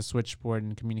service with the switchboard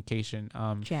and communication.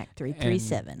 Jack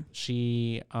 337. And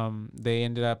she, they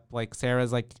ended up like,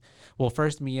 Sarah's like, well,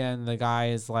 first Mia and the guy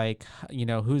is like, you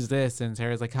know, who's this? And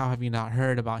Sarah's like, how have you not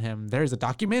heard about him? There's a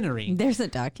documentary. There's a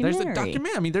documentary.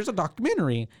 I mean, there's a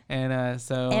documentary. And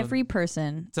so every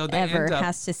person ever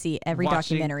has to see every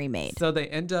documentary made. So they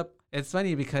end up, it's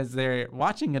funny because they're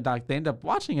watching they end up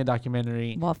watching a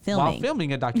documentary while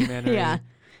filming a documentary. Yeah.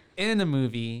 In a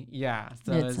movie,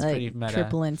 so it's like pretty meta.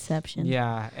 Triple Inception.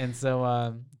 Yeah, and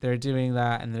so they're doing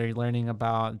that, and they're learning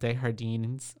about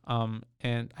Desjardins.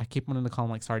 And I keep wanting to call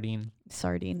him like Sardine,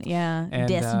 yeah, and,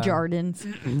 Desjardins,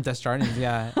 Desjardins,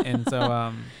 yeah. And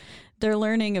so they're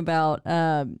learning about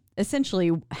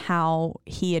essentially how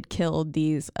he had killed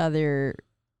these other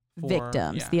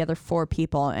victims, the other 4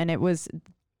 people, and it was.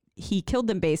 He killed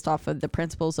them based off of the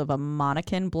principles of a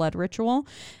Monacan blood ritual.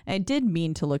 I did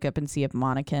mean to look up and see if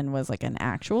Monacan was like an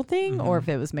actual thing or if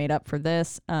it was made up for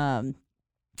this. I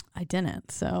didn't.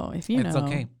 So if you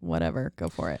know, whatever, go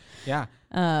for it. Yeah.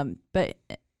 But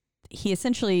he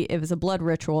essentially, it was a blood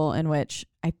ritual in which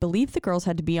I believe the girls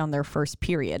had to be on their first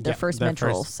period, their first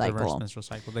menstrual cycle. Their first menstrual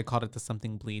cycle. They called it the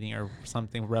something bleeding or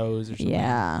something rose or something.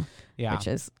 Yeah. Yeah. Which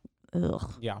is,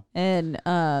 ugh. Yeah.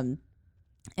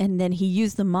 And then he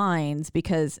used the mines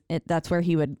because that's where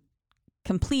he would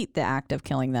complete the act of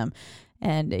killing them.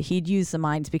 And he'd use the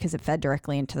mines because it fed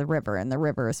directly into the river, and the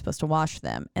river is supposed to wash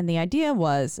them. And the idea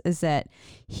is that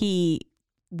he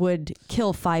would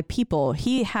kill 5 people.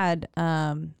 He had,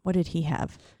 what did he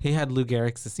have? He had Lou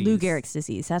Gehrig's disease. Lou Gehrig's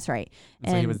disease, that's right.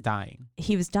 And so he was dying.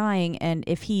 He was dying, and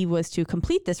if he was to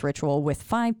complete this ritual with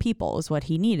 5 people is what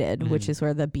he needed, which is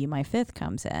where the Be My Fifth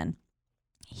comes in.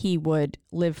 He would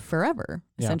live forever.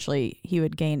 Yeah. Essentially, he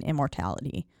would gain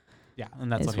immortality. Yeah,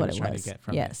 and that's what he was trying to get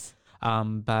from it.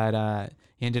 But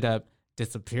he ended up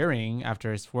disappearing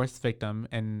after his 4th victim,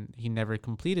 and he never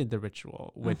completed the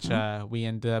ritual, which we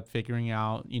ended up figuring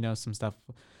out, some stuff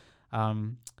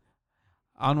on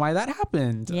why that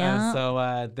happened. Yeah.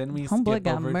 So then we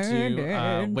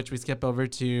skip over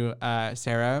to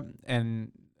Sarah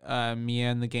and Mia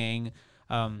and the gang.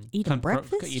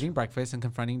 Eating breakfast and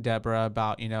confronting Deborah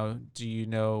about, do you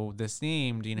know this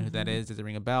name? Do you know who that is? Does it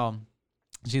ring a bell?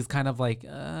 She's kind of like,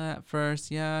 at first,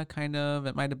 yeah, kind of.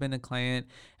 It might have been a client.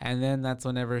 And then that's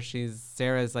whenever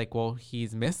Sarah's like, well,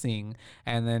 he's missing.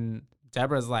 And then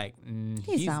Deborah's like,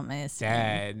 he's not missing.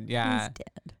 Dead. Yeah. He's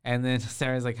dead. And then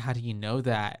Sarah's like, how do you know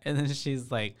that? And then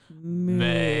she's like,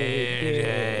 murdered.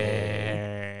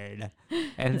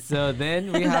 And so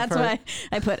then we have That's why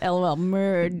I put LOL,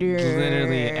 murder.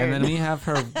 Literally. And then we have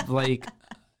her like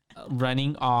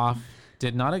running off,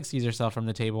 did not excuse herself from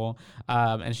the table.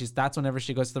 And that's whenever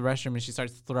she goes to the restroom and she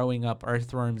starts throwing up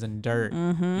earthworms and dirt.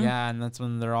 Yeah. And that's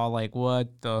when they're all like,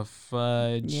 what the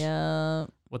fudge? Yeah.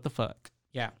 What the fuck?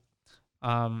 Yeah.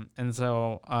 And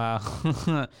so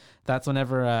that's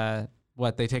whenever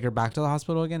they take her back to the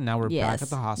hospital again. Now we're back at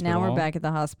the hospital. Now we're back at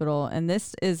the hospital, and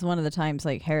this is one of the times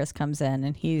like Harris comes in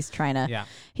and he's trying to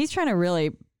really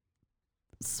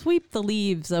sweep the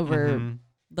leaves over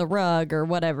the rug or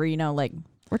whatever, like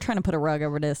we're trying to put a rug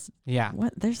over this. Yeah.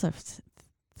 What? There's a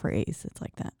phrase. It's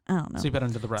like that. I don't know. Sweep it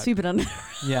under the rug. Sweep it under.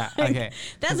 Yeah. Okay.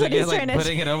 That's what he's trying to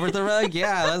putting it over the rug.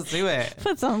 Yeah. Let's do it.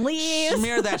 Put some leaves.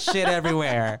 Smear that shit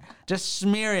everywhere. Just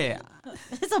smear it.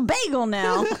 It's a bagel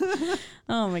now.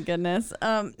 Oh my goodness.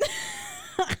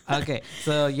 Okay.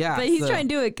 So yeah. But he's trying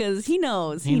to do it because he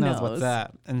knows. He knows what's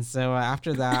up. And so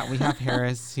after that, we have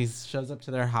Harris. He shows up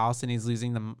to their house and he's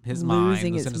losing his mind,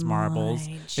 losing his marbles.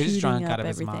 He's drunk out of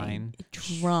his mind.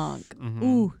 Drunk.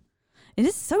 Ooh. It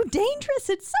is so dangerous.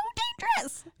 It's so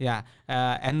dangerous. Yeah.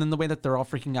 And then the way that they're all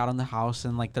freaking out on the house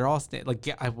and like they're all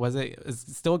Gavin's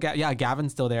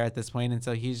still there at this point. And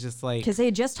so he's just like. Because they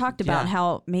had just talked about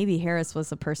how maybe Harris was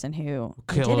the person who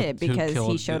did it because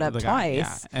he showed up twice.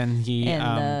 Yeah. And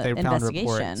they found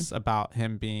reports about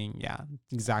him being,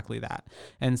 exactly that.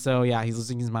 And so, he's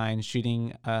losing his mind,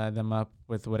 shooting them up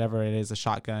with whatever it is, a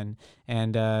shotgun.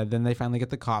 And then they finally get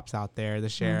the cops out there, the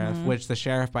sheriff, which the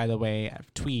sheriff, by the way,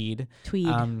 Tweed.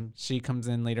 She comes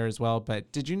in later as well.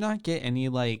 But did you not get any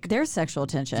like... There's sexual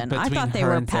tension. I thought they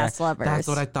were past lovers. That's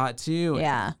what I thought too.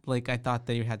 Yeah. Like I thought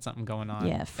they had something going on.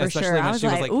 Yeah, for sure. I was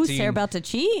like, ooh, Sarah about to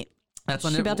cheat. That's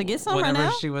when she about to get some right now?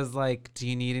 Whenever she was like, do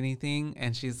you need anything?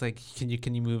 And she's like, can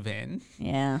you move in?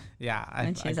 Yeah. Yeah,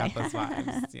 I got those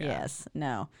vibes. Yeah. Yes.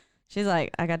 No. She's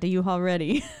like, I got the U-Haul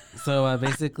ready. So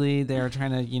basically they're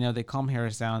trying to, they calm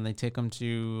Harris down. They take him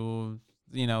to,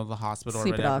 the hospital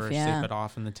sleep or whatever. It off, sleep it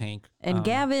off in the tank. And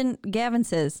Gavin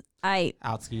says,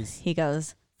 outskis. He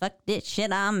goes, fuck this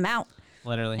shit, I'm out.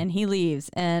 literally. And he leaves.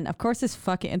 And of course,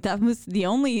 that was the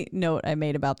only note I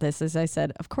made about this is I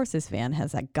said, of course, this van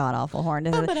has that god awful horn.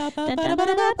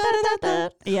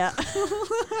 Yeah.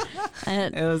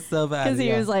 And it was so bad. Because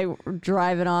he was like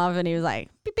driving off and he was like,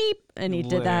 beep, beep. And he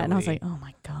did that. And I was like, oh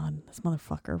my God, this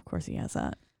motherfucker. Of course he has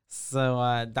that.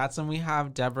 So that's when we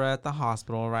have Deborah at the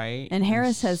hospital, right? And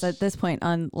Harris has at this point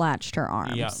unlatched her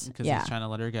arms. Yeah, because he's trying to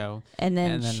let her go. And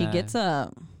then she gets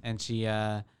up. And she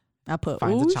I put,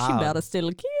 finds a child. She about to steal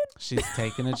a kid. She's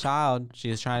taking a child. She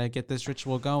is trying to get this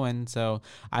ritual going. So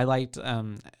I liked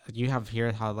you have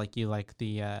here how like you like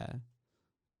the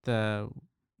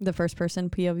first person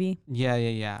POV.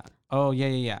 Yeah. Oh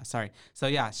yeah. Sorry. So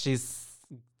yeah, she's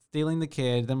stealing the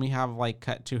kid. Then we have like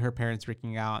cut to her parents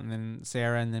freaking out, and then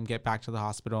Sarah and them get back to the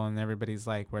hospital, and everybody's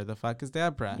like, "Where the fuck is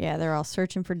Deborah?" Yeah, they're all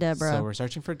searching for Deborah. So we're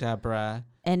searching for Deborah,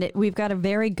 and we've got a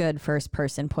very good first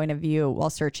person point of view while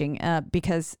searching,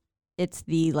 because it's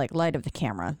the like light of the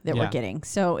camera that we're getting.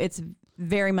 So it's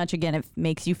very much, again, it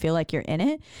makes you feel like you're in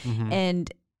it, and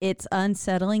it's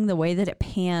unsettling the way that it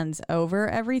pans over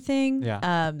everything.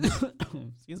 Yeah.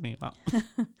 Excuse me. Wow.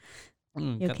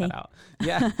 Cut that out.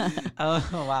 Yeah.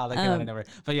 Oh wow, that came out of nowhere.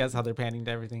 But yeah, that's how they're panning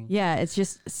to everything. Yeah, it's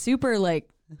just super like,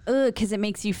 because it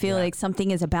makes you feel like something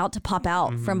is about to pop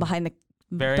out from behind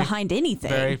anything.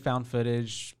 Very found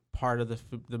footage part of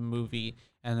the movie,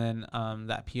 and then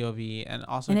that POV, and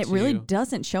also it really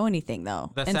doesn't show anything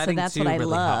though, and so that's what I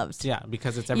really loved. Helps. Yeah,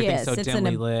 because it's everything so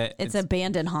dimly lit. It's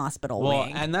abandoned hospital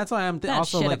wing. And that's why I'm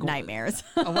also shit like of nightmares.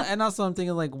 And also I'm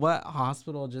thinking like, what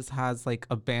hospital just has like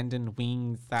abandoned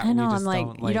wings that I know? we just I'm like,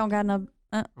 don't, like, you don't got no.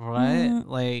 Right?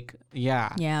 Like,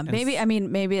 yeah. Yeah, maybe. I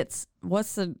mean, maybe it's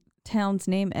what's the town's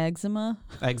name? Eczema.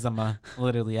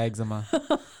 Literally eczema.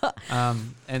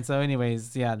 And so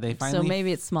anyways, yeah, they finally. So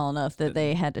maybe it's small enough that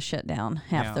they had to shut down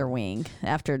half their wing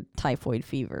after typhoid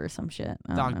fever or some shit.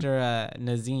 Dr.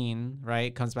 Nazine,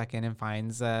 right, comes back in and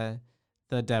finds the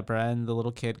Deborah and the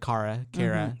little kid Kara,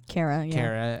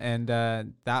 and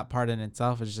that part in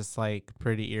itself is just like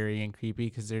pretty eerie and creepy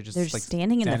because they're just like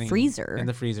standing in the freezer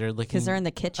because they're in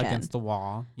the kitchen against the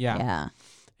wall. Yeah.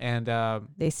 And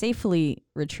they safely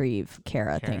retrieve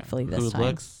Kara, thankfully this time. Who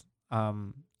looks,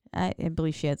 I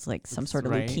believe she has like some sort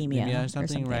of leukemia or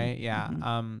something, right? Yeah.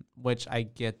 Which I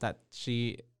get that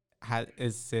she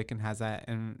is sick and has that,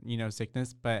 and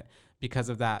sickness, but because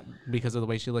of the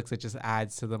way she looks, it just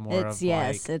adds to the more of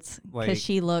it's because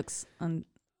she looks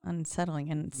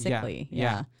unsettling and sickly.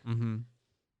 Yeah. Mm-hmm.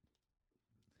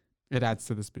 It adds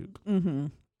to the spook. Mm-hmm.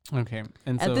 Okay.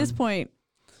 And at this point,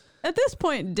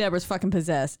 Deborah's fucking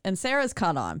possessed, and Sarah's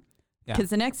caught on. Because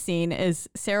the next scene is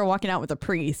Sarah walking out with a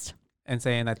priest. And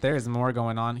saying that there's more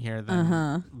going on here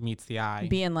than meets the eye.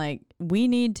 Being like, we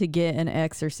need to get an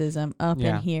exorcism up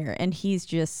in here. And he's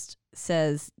just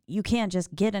says, you can't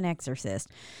just get an exorcist.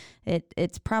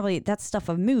 It's probably, that's stuff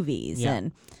of movies. Yeah.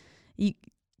 And you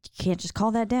can't just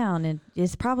call that down. And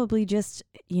it's probably just,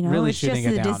 really it's just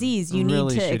a disease. You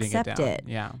really need to accept it.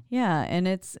 Yeah. Yeah. And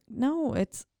no.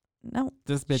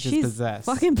 This bitch is possessed.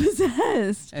 Fucking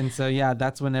possessed. And so,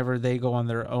 that's whenever they go on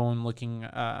their own looking.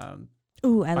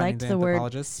 Ooh, I liked the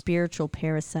word spiritual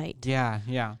parasite. Yeah.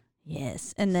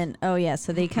 Yes. And then,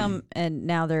 so they come and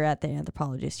now they're at the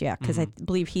anthropologist. Yeah. Because I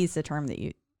believe he's the term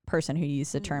person who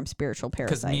used the term spiritual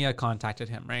parasite. Because Mia contacted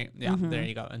him, right? Yeah, there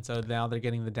you go. And so now they're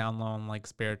getting the down low on like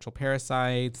spiritual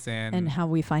parasites and how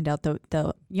we find out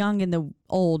the young and the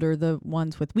old, or the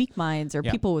ones with weak minds, or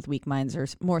people with weak minds, are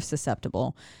more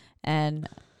susceptible. And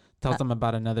tells them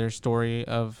about another story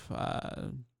of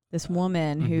this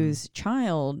woman whose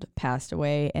child passed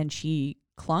away, and she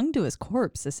clung to his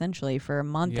corpse essentially for a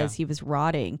month as he was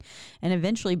rotting, and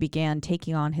eventually began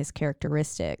taking on his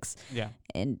characteristics. Yeah.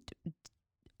 And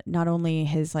not only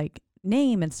his like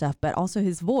name and stuff, but also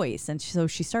his voice. And so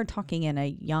she started talking in a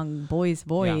young boy's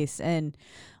voice and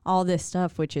all this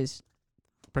stuff, which is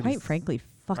quite frankly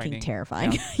fucking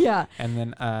terrifying. Yeah. And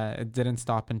then it didn't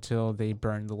stop until they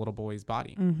burned the little boy's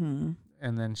body. Mm-hmm.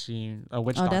 And then a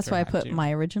witch doctor. That's why I put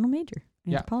my original major.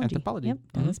 Anthropology. Yep,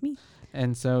 that was me.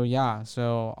 And so,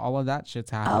 so all of that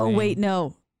shit's happening. Oh, wait,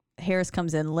 no. Harris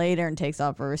comes in later and takes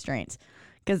off her restraints.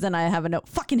 Because then I have a note,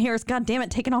 fucking Harris, God damn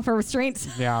it, taking off her restraints.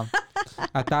 Yeah.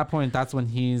 At that point, that's when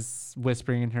he's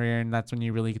whispering in her ear, and that's when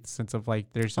you really get the sense of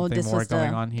like, there's something more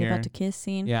going on here. About to kiss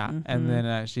scene. Yeah. Mm-hmm. And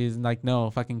then she's like,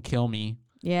 no, fucking kill me.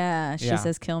 Yeah. She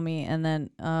says, kill me. And then,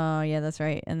 oh, yeah, that's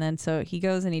right. And then so he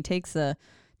goes and he takes the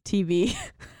TV.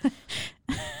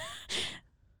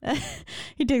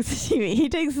 He takes the TV. He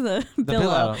takes the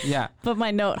pillow. Yeah. But my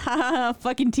note,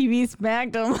 fucking TV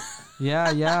smacked him.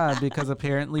 Yeah, because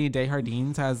apparently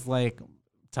Desjardins has like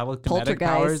telekinetic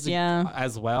powers yeah.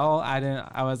 as well.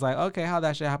 I was like, okay, how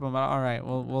that shit happen? But all right,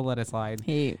 we'll let it slide.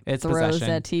 It's throws possession.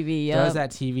 That TV. Yep. Throws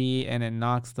that TV and it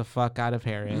knocks the fuck out of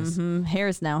Harris.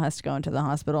 Harris now has to go into the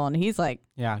hospital, and he's like,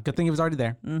 yeah, good thing he was already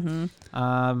there.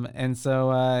 And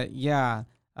so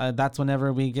that's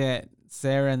whenever we get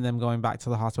Sarah and them going back to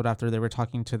the hospital after they were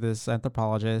talking to this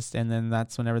anthropologist, and then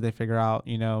that's whenever they figure out,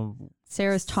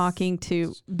 Sarah's talking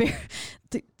to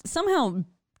somehow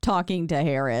talking to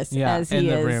Harris as he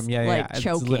is room. choking.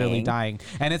 It's literally dying.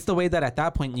 And it's the way that at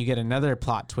that point you get another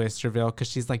plot twist reveal because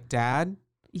she's like, Dad?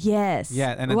 Yes.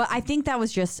 Yeah. And I think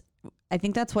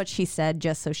that's what she said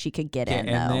just so she could get in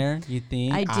there, you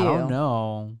think? I do. I don't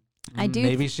know. I do.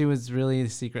 Maybe she was really a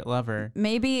secret lover.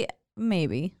 Maybe.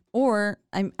 Or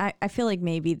I feel like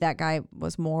maybe that guy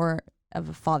was more of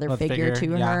a father figure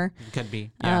to her. Could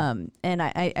be. Yeah. And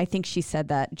I think she said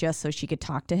that just so she could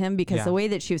talk to him, because the way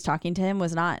that she was talking to him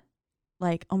was not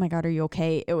like, oh my God, are you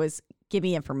okay? It was, give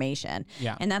me information.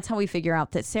 Yeah. And that's how we figure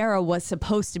out that Sarah was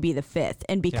supposed to be the fifth.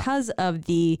 And because of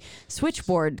the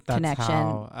switchboard connection.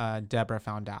 That's how Deborah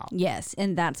found out. Yes.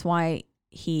 And that's why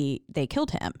they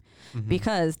killed him.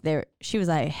 Because she was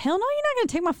like, hell no, you're not going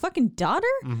to take my fucking daughter?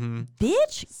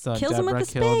 Bitch. So kills Deborah him with a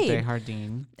spade. Killed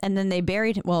Desjardins. And then they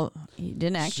buried him. Well, he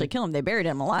didn't actually kill him. They buried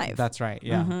him alive. That's right.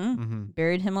 Yeah.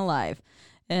 Buried him alive.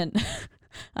 And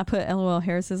I put LOL,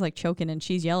 Harris is like choking and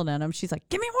she's yelling at him. She's like,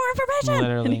 give me more information.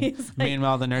 Literally. Like,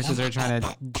 meanwhile, the nurses are trying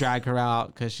to drag her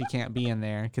out because she can't be in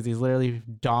there because he's literally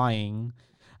dying.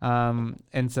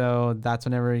 And so that's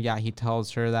whenever, he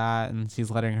tells her that, and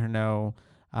he's letting her know,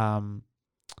 all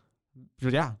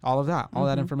of that, all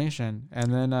that information.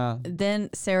 And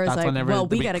then Sarah's like, well,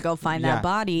 we got to go find that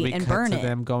body and burn it.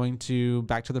 Them going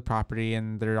back to the property,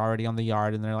 and they're already on the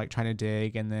yard, and they're like trying to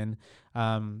dig. And then,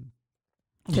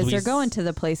 because they're going to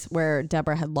the place where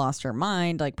Deborah had lost her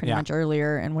mind, like pretty much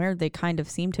earlier, and where they kind of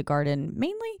seem to garden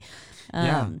mainly.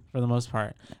 For the most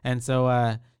part. And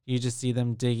so, you just see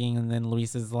them digging, and then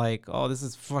Luis is like, oh, this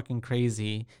is fucking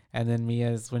crazy. And then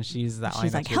Mia's, when she's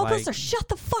like, help us or shut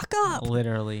the fuck up.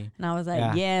 Literally. And I was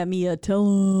like, yeah Mia, tell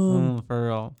him. For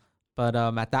real. But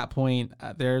at that point,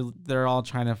 they're all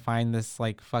trying to find this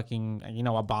like fucking,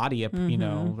 a body,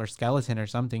 or skeleton or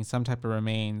something, some type of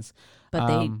remains. But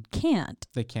they can't.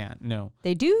 They can't, no.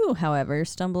 They do, however,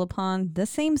 stumble upon the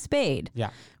same spade.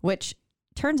 Yeah. Which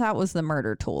turns out was the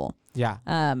murder tool. Yeah.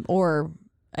 Or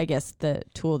I guess the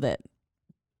tool that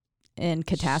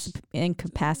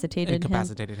incapacitated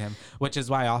him, which is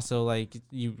why also like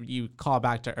you call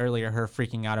back to earlier her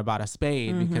freaking out about a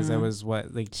spade because it was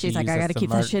what like she's like, I gotta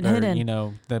keep that shit hidden.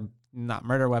 The not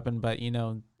murder weapon, but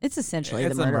it's essentially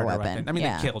the murder weapon. I mean,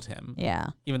 they killed him. Yeah,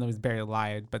 even though he's buried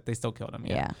alive, but they still killed him.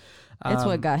 Yeah, it's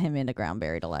what got him in the ground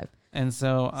buried alive. And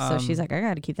so she's like, I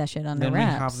got to keep that shit under wraps. Then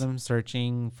we have them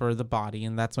searching for the body,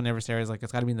 and that's whenever Sarah's like,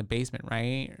 it's got to be in the basement,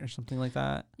 right? Or something like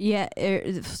that. Yeah,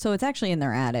 so it's actually in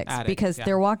their attics because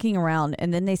they're walking around,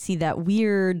 and then they see that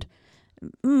weird,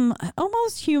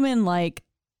 almost human-like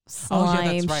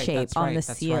slime shape on the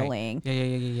ceiling. Right.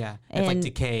 Yeah. It's like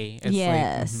decay. It's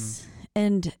yes.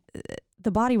 And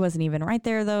the body wasn't even right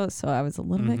there, though, so I was a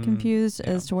little bit confused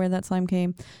as to where that slime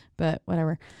came, but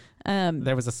whatever.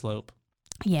 There was a slope.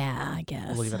 Yeah, I guess.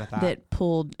 We'll leave it at that. That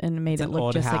pulled and made it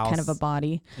look just like kind of a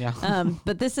body. Yeah.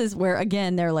 But this is where,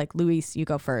 again, they're like, Luis, you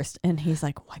go first. And he's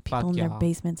like, white people in their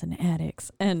basements and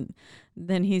attics. And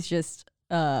then he's just,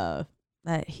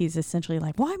 he's essentially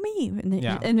like, why me? And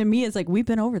then Mia's like, we've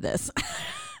been over this.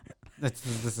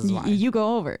 This is why. You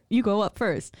go up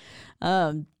first.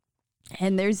 And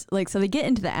there's like, so they get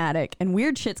into the attic and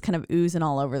weird shit's kind of oozing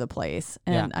all over the place.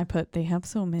 And I put, they have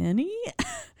so many.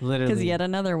 Literally. Because yet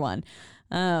another one.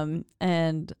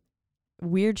 And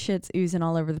weird shit's oozing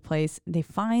all over the place. They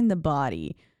find the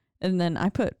body. And then I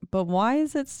put, but why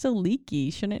is it still leaky?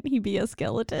 Shouldn't he be a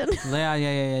skeleton?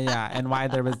 Yeah. And why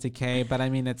there was decay. But I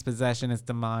mean, it's possession, it's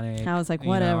demonic. I was like,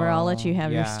 whatever, I'll let you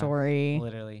have your story.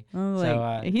 Literally. I was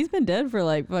like, he's been dead for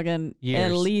like fucking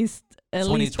years. at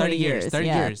least 30 years. 30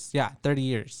 years. Yeah, 30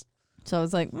 years. So I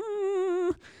was like,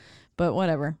 but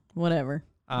whatever.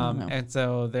 And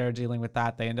so they're dealing with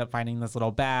that. They end up finding this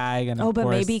little bag. And but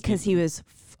maybe because he was,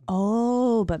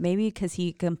 but maybe because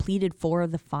he completed 4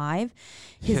 of the 5,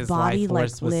 his body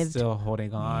life force lived. Was still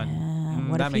holding on.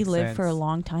 Yeah. What if he lived for a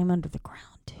long time under the ground?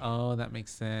 Too? Oh, that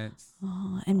makes sense.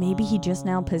 Oh, and maybe he just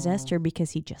now possessed her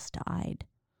because he just died.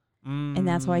 And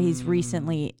that's why he's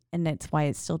recently, and that's why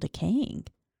it's still decaying.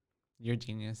 You're a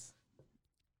genius.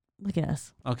 Look at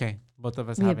us. Okay, both of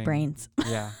us have brains.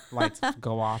 Yeah, lights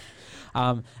go off.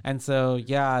 And so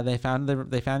they found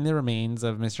the remains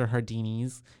of Mr.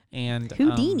 Hardini's, And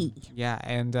Houdini.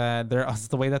 And it's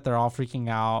the way that they're all freaking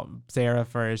out. Sarah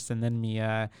first, and then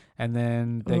Mia, and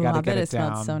then they gotta get it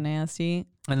down. It smells so nasty.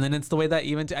 And then it's the way that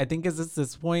I think it's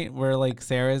this point where like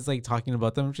Sarah's like talking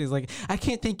about them. She's like, I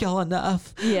can't thank y'all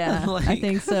enough. Yeah, like, I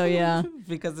think so. Yeah,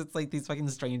 because it's like these fucking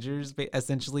strangers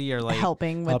essentially are like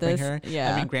helping this. Her.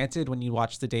 Yeah, I mean, granted, when you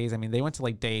watch the days, I mean, they went to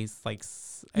like days like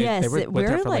yes, they were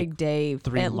we're for like day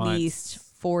 3 at months. least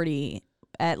 40.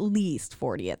 At least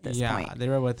 40 at this point. Yeah, they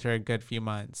were with her a good few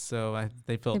months, so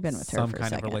they felt been with her some for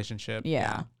kind a of second. relationship.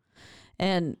 Yeah.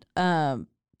 And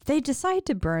they decide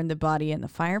to burn the body in the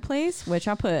fireplace, which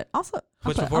I put also.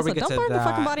 Before we get don't to burn the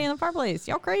fucking that- body in the fireplace.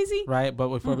 Y'all crazy? Right, but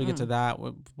before we get to that,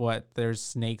 there's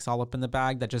snakes all up in the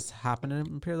bag that just happened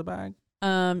to appear in the bag?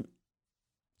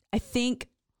 I think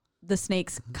the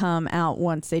snakes come out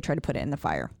once they try to put it in the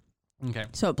fire. Okay.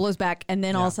 So it blows back, and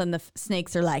then all of a sudden the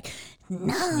snakes are like,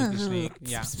 no, Snake.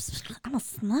 Yeah. I'm a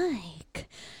snake.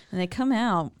 And they come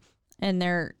out, and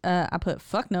they're, I put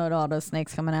fuck no to all those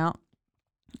snakes coming out.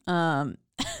 And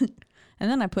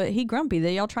then I put, he grumpy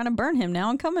that y'all trying to burn him now.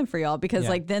 I'm coming for y'all. Because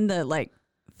like then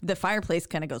the fireplace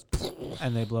kind of goes.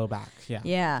 And they blow back. Yeah.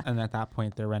 Yeah. And at that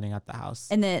point, they're running out the house.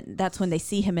 And then that's when they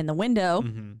see him in the window.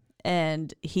 Mm-hmm.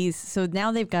 And so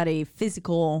now they've got a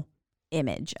physical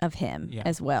image of him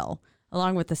as well,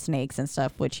 along with the snakes and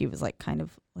stuff, which he was like kind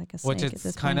of like a snake. Which at it's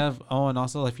this kind point. of, and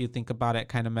also if you think about it,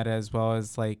 kind of meta as well,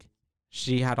 as like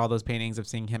she had all those paintings of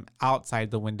seeing him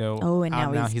outside the window. Oh, and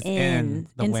now he's in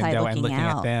the inside window and looking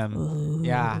out. at them. Ooh,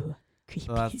 Yeah. creepy.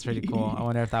 So that's pretty cool. I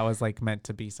wonder if that was like meant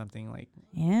to be something like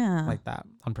that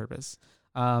on purpose.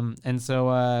 And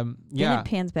so Then it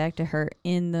pans back to her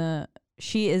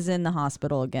she is in the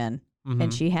hospital again,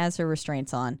 and she has her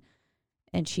restraints on,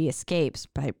 and she escapes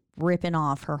by ripping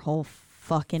off her whole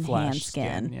fucking hand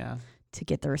skin to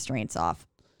get the restraints off.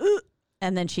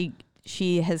 And then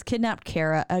she has kidnapped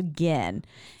Kara again.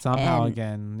 Somehow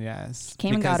again, yes.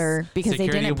 Came and got her because they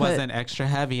didn't put... wasn't extra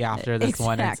heavy after this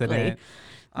one incident.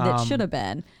 That should have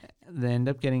been. They end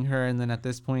up getting her, and then at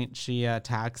this point, she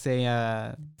attacks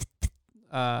a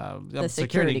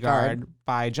security guard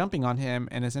by jumping on him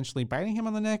and essentially biting him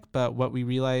on the neck. But what we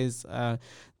realize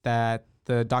that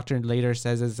the doctor later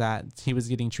says is that he was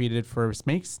getting treated for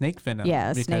snake venom.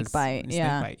 Yeah, snake bite.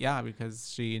 Yeah, because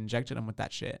she injected him with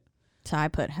that shit. So I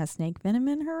put, has snake venom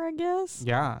in her, I guess?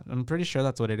 Yeah, I'm pretty sure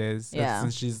that's what it is. Yeah.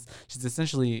 Since she's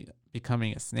essentially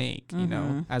becoming a snake, you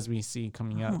know, as we see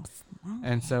coming up.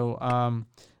 And so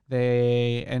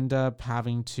they end up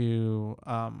having to,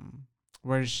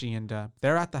 where does she end up?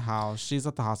 They're at the house. She's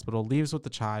at the hospital, leaves with the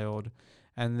child.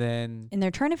 And they're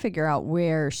trying to figure out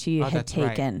where she had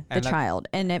taken the child.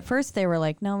 And at first they were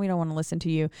like, no, we don't want to listen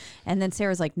to you. And then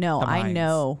Sarah's like, no, I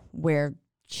know where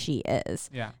she is.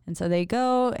 Yeah. And so they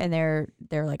go and they're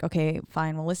like, okay,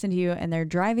 fine, we'll listen to you. And they're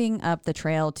driving up the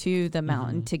trail to the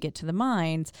mountain to get to the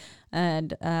mines.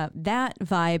 And that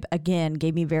vibe again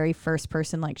gave me very first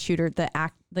person like shooter,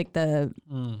 the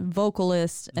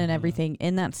vocalist and everything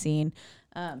in that scene.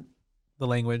 The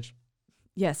language.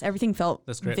 Yes, everything felt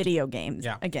video games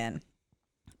again,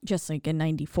 just like in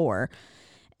 94.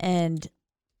 And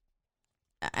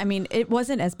I mean, it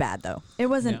wasn't as bad though. It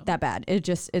wasn't that bad.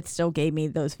 It still gave me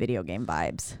those video game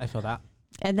vibes. I feel that.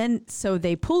 And then, so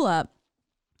they pull up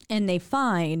and they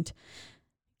find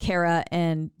Kara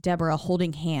and Deborah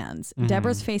holding hands.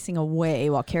 Deborah's facing away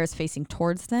while Kara's facing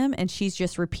towards them. And she's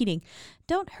just repeating,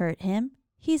 don't hurt him.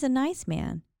 He's a nice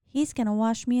man. He's going to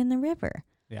wash me in the river.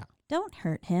 Yeah. Don't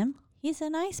hurt him. He's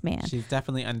a nice man. She's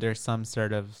definitely under some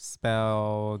sort of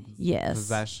spell,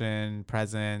 possession,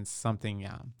 presence, something.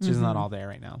 Yeah. She's not all there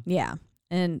right now. Yeah.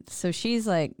 And so she's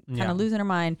like kind of losing her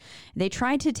mind. They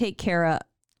tried to take Kara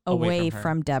away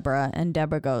from Deborah, and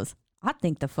Deborah goes, I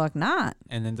think the fuck not.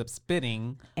 And ends up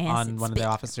spitting on one of the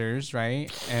officers,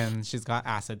 right? And she's got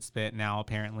acid spit now,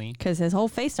 apparently. Because his whole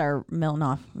face are melting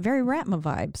off. Very Ratma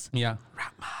vibes. Yeah.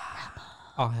 Ratma.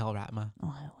 All hell Ratma. All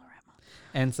hell.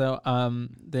 And so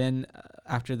then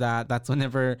after that, that's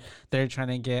whenever they're trying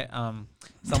to get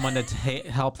someone to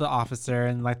help the officer.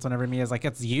 And that's whenever Mia's like,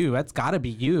 it's you. It's got to be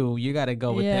you. You got to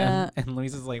go with him. And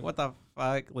Luis is like, what the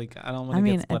fuck? Like, I don't want to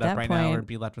get split up right now or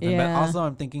be left with him. But also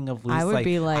I'm thinking of Luis, I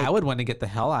would want to get the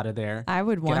hell out of there. I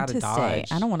would want to say,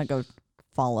 I don't want to go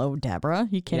follow Deborah.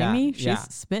 You kidding me? She's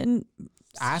spitting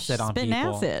acid on people.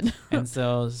 Acid. And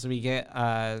so we get...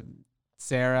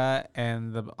 Sarah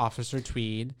and the officer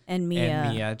Tweed and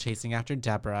Mia chasing after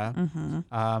Deborah,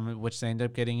 which they end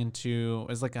up getting into.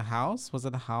 It was like a house. Was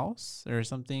it a house or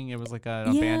something? It was like an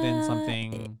abandoned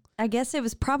something. I guess it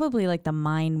was probably like the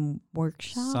mine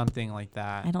workshop, something like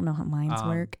that. I don't know how mines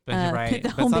work. But you're right.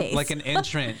 But it's like an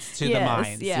entrance to the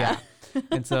mines. Yeah.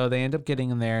 And so they end up getting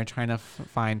in there trying to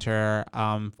find her.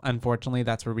 Unfortunately,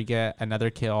 that's where we get another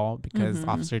kill because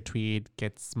Officer Tweed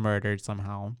gets murdered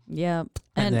somehow. Yep.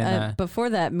 And then, before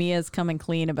that, Mia's coming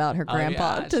clean about her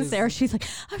grandpa to Sarah. She's like,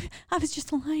 I was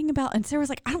just lying about. And Sarah was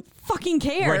like, I don't fucking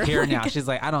care. We're here now. She's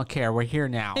like, I don't care. We're here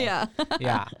now. Yeah.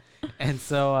 Yeah. And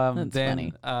so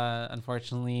then,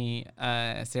 unfortunately,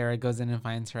 Sarah goes in and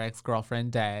finds her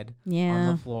ex-girlfriend dead on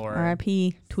the floor.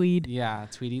 R.I.P. Tweed. Yeah,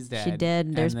 Tweedy's dead. She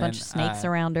dead. There's a bunch of snakes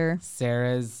around her.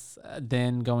 Sarah's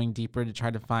then going deeper to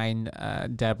try to find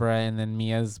Deborah, and then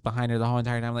Mia's behind her the whole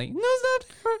entire time, like, no, stop,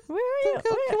 Deborah. Where are you?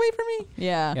 Get away from me.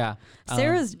 Yeah. Yeah.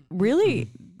 Sarah's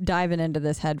really diving into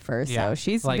this head first, so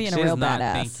she's being a real badass. She's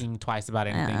not thinking twice about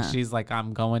anything. She's like,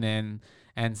 I'm going in.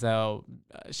 And so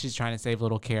she's trying to save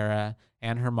little Kara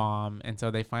and her mom. And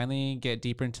so they finally get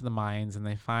deeper into the mines and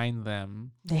they find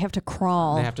them. They have to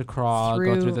crawl.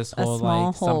 Go through this whole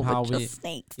like hole somehow with just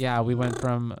snakes. Yeah, we went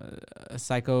from a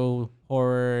psycho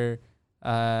horror,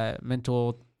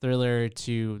 mental thriller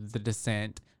to The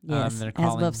Descent. Yes, they're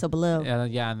as above, so below.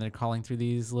 And they're crawling through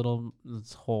these little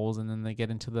holes, and then they get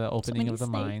into the opening of the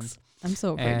mines. I'm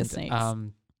so afraid of snakes.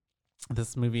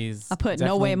 This movie's I put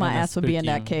no way my ass would be in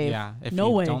that cave. Yeah, if no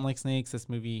you way. don't like snakes, this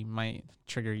movie might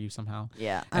trigger you somehow.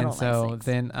 Yeah, I don't like snakes.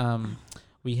 Then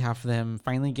we have them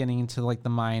finally getting into like the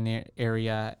mine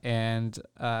area, and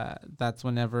that's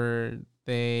whenever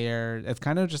it's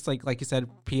kind of just like you said,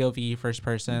 POV, first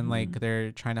person, like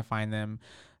they're trying to find them,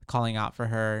 calling out for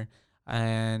her,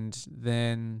 and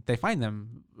then they find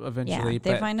them eventually. Yeah,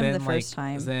 they find them the first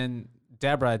time. Then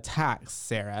Deborah attacks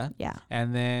Sarah. Yeah.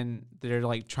 And then they're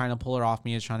like trying to pull her off.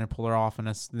 Mia's trying to pull her off. And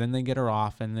then they get her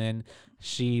off. And then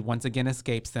she once again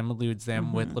escapes them, eludes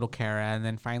them with little Kara. And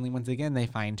then finally, once again, they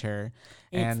find her.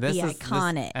 And this is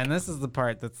iconic. This is the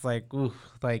part that's like, ooh,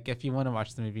 like if you want to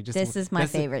watch the movie, this is my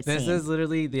favorite scene. This is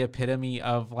literally the epitome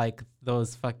of like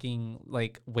those fucking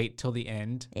like wait till the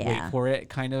end, wait for it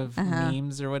kind of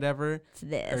memes or whatever. It's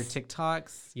this. Or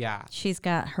TikToks. Yeah. She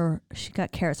got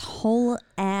Kara's whole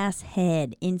ass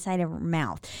head inside of her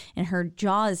mouth, and her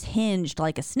jaw is hinged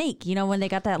like a snake. You know when they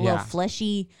got that little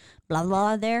fleshy blah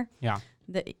blah there? Yeah.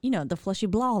 The fleshy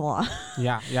blah blah.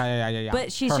 Yeah.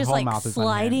 But she's just like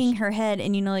sliding her head,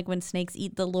 and like when snakes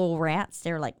eat the little rats,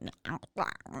 they're like,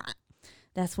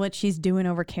 that's what she's doing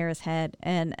over Kara's head,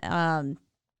 and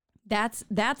that's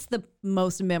the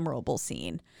most memorable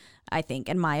scene, I think,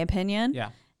 in my opinion.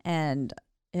 Yeah, and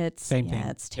it's same thing.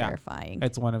 It's terrifying. Yeah.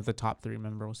 It's one of the top 3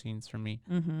 memorable scenes for me.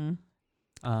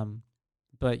 Mm-hmm.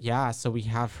 But yeah, so we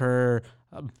have her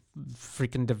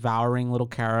freaking devouring little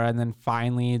Kara, and then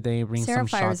finally they bring Sarah some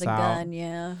fires shots a out. gun,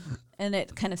 yeah, and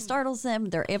it kind of startles them.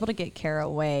 They're able to get Kara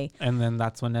away, and then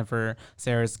that's whenever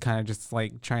Sarah's kind of just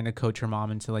like trying to coach her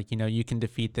mom into like, you can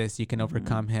defeat this, you can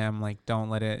overcome him, like don't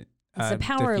let it. It's a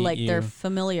power, like you. their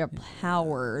familiar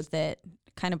power that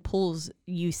kind of pulls.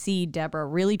 You see Deborah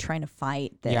really trying to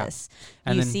fight this.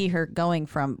 Yeah. You see her going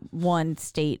from one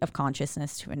state of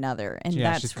consciousness to another, and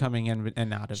she's coming in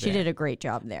and out of it. She did a great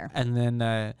job there. And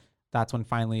then that's when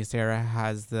finally Sarah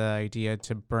has the idea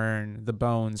to burn the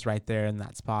bones right there in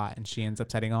that spot, and she ends up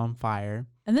setting on fire.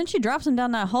 And then she drops them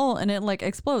down that hole, and it like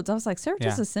explodes. I was like, Sarah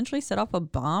just essentially set off a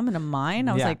bomb in a mine.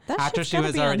 I was like, that after she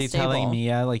was already telling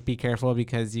Mia like, be careful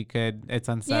because it's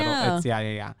unsettled.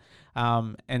 Yeah.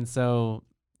 And so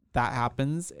that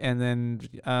happens, and then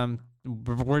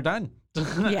we're done.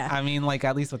 Yeah. I mean, like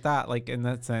at least with that, like in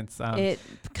that sense, it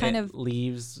kind of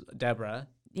leaves Deborah.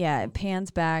 Yeah, it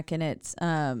pans back, and it's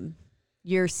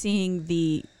you're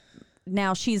seeing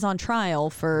now she's on trial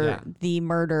for the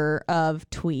murder of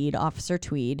Officer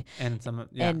Tweed, and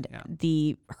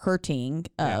the hurting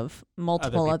of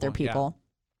multiple other people,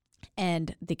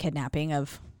 and the kidnapping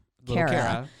of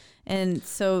Kara. And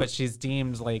so, but she's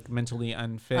deemed like mentally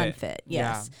unfit.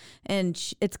 Yes, and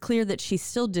it's clear that she's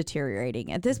still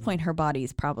deteriorating. At this point, her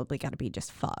body's probably got to be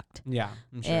just fucked. Yeah,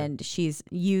 I'm sure. And she's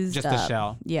used just up. a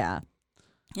shell. Yeah.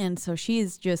 And so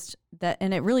she's just that,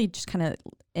 and it really just kind of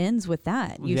ends with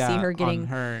that. You see her getting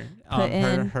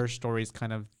her story's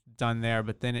kind of done there,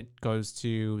 but then it goes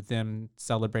to them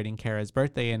celebrating Kara's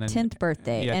birthday and 10th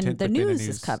birthday, and the news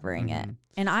is covering it.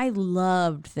 And I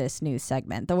loved this news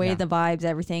segment, the way the vibes,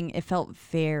 everything. It felt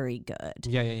very good.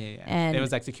 Yeah. And it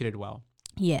was executed well.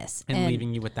 Yes, and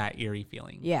leaving you with that eerie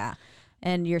feeling. Yeah,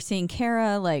 and you're seeing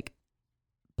Kara like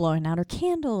blowing out her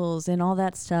candles and all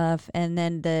that stuff, and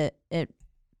then it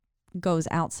goes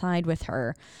outside with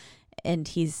her, and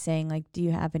he's saying like, do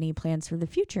you have any plans for the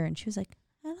future? And she was like,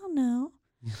 I don't know.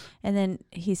 And then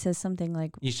he says something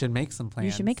like, you should make some plans.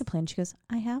 You should make a plan. She goes,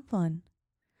 I have one.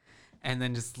 and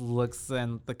then just looks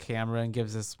in the camera and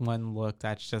gives this one look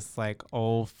that's just like,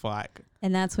 oh fuck.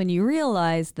 And that's when you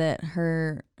realize that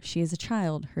she is a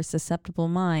child, her susceptible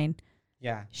mind.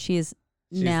 Yeah. She's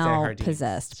now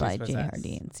possessed by Jay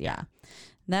Hardeen's. Yeah. And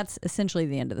that's essentially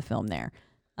the end of the film there.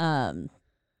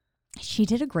 She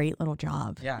did a great little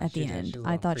job at the end.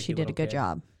 I thought she did a good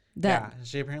job.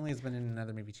 She apparently has been in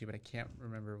another movie too, but I can't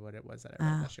remember what it was that I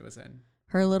read that she was in.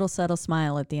 Her little subtle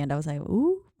smile at the end, I was like,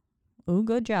 ooh,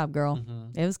 good job, girl.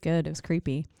 Mm-hmm. It was good. It was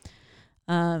creepy.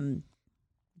 Boo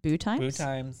times? Boo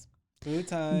times. Boo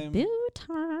time. Boo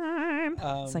time.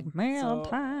 It's like mail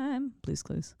time. Blue's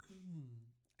Clues.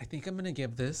 I think I'm going to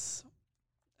give this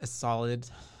a solid...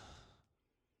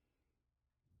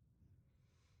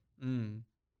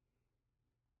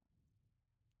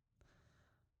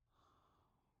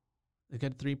 A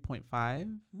good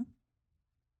 3.5.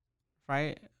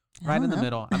 Right in the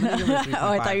middle. I'm going to give it a 3.5. Oh,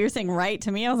 I thought you were saying right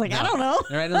to me. I was like, no, I don't know.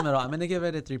 Right in the middle. I'm going to give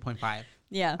it a 3.5.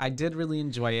 Yeah. I did really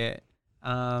enjoy it.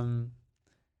 I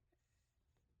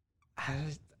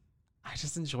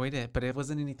just enjoyed it, but it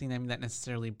wasn't anything that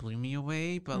necessarily blew me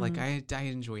away, but like I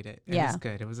enjoyed it. It was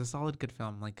good. It was a solid, good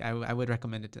film. Like I would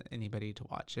recommend it to anybody to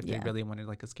watch if they really wanted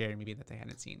like a scary movie that they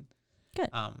hadn't seen. Good.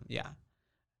 Yeah.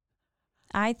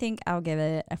 I think I'll give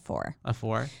it a 4. A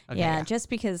 4? Okay, yeah, just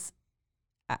because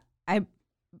I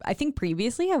think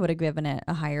previously I would have given it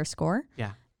a higher score.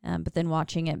 Yeah. But then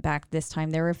watching it back this time,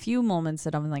 there were a few moments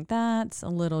that I'm like, that's a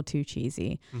little too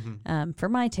cheesy for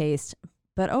my taste.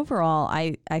 But overall,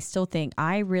 I still think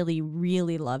I really,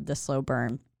 really loved the slow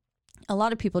burn. A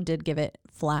lot of people did give it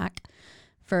flack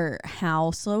for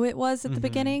how slow it was at the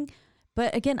beginning.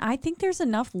 But again, I think there's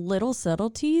enough little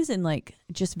subtleties and like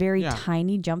just very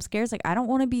tiny jump scares. Like I don't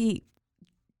want to be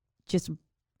just,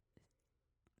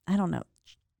 I don't know,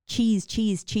 cheese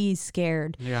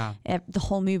scared. Yeah. The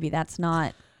whole movie. That's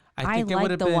not, I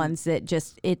like the ones that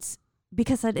just, it's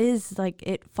because it is like,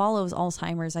 it follows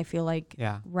Alzheimer's, I feel like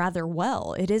rather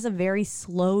well. It is a very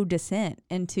slow descent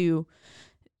into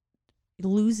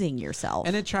losing yourself,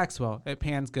 and it tracks well. It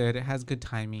pans good. It has good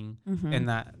timing, and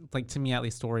that, like, to me at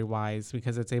least, story wise,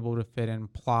 because it's able to fit in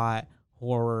plot,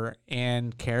 horror,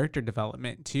 and character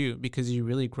development too. Because you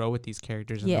really grow with these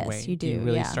characters in the way you do. You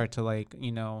really start to like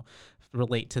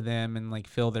relate to them and like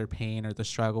feel their pain or the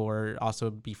struggle, or also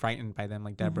be frightened by them.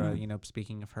 Like Deborah,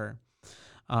 speaking of her.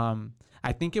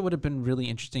 I think it would have been really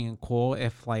interesting and cool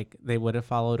if like they would have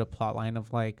followed a plot line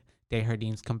of like Jay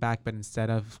Hardeen's come back, but instead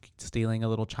of stealing a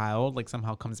little child, like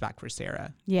somehow comes back for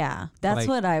Sarah. Yeah, that's like,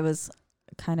 what I was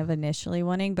kind of initially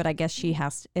wanting, but I guess she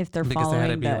has to, if they're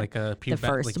following the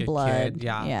first like blood. Kid,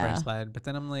 first blood. But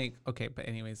then I'm like, okay, but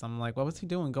anyways, I'm like, what was he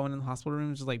doing? Going in the hospital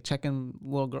room, just like checking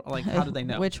little girl. Like, how did they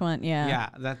know? Which one? Yeah. Yeah,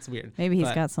 that's weird. Maybe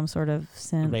he's got some sort of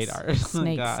sense. Radar.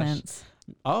 Snake sense.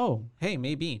 Oh, hey,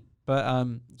 maybe. But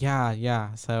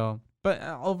yeah. So, but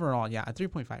overall, yeah, a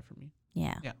 3.5 for me.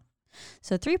 Yeah.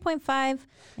 So 3.5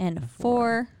 and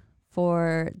 4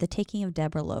 for The Taking of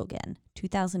Deborah Logan,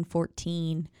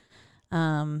 2014,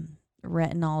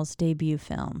 Retinol's debut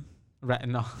film.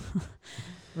 Retinol.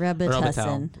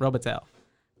 Robitussin. Robitel.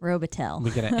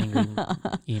 We get an angry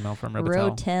email from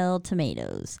Robitel. Rotel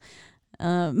tomatoes.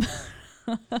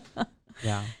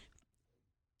 Yeah.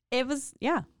 It was,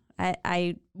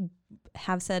 I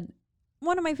have said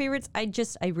one of my favorites.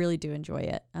 I really do enjoy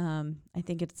it. I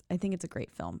think it's a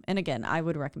great film. And again, I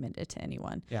would recommend it to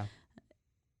anyone. Yeah.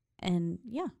 And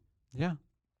yeah.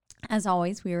 As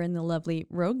always, we are in the lovely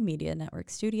Rogue Media Network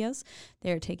studios.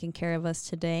 They're taking care of us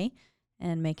today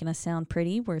and making us sound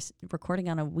pretty. We're recording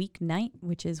on a weeknight,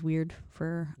 which is weird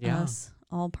for us,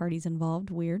 all parties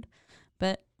involved. Weird.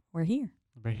 But we're here.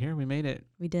 We're here. We made it.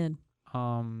 We did.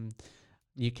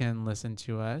 You can listen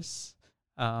to us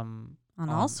on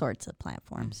all sorts of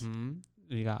platforms.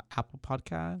 You got Apple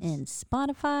Podcasts and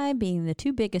Spotify being the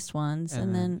two biggest ones,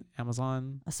 and then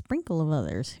Amazon, a sprinkle of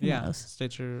others. Who knows?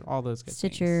 Stitcher, all those good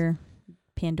Stitcher, things.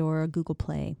 Pandora, Google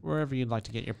Play, wherever you'd like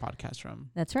to get your podcast from.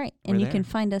 That's right. And you can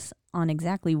find us on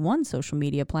exactly one social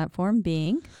media platform,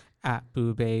 being at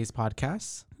Boo Bays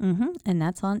Podcasts. And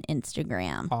that's on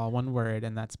Instagram. All one word,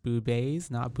 and that's Boo Bays,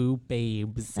 not Boo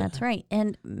Babes. That's right.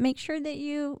 And make sure that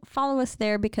you follow us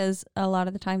there, because a lot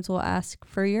of the times we'll ask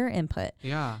for your input.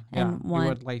 Yeah. And we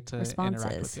would like to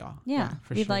interact with y'all. Yeah,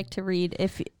 we'd like to read.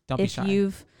 If shy.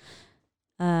 You've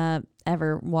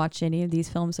ever watched any of these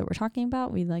films that we're talking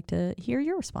about, we'd like to hear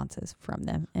your responses from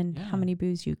them and how many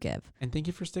boos you give. And thank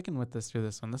you for sticking with us through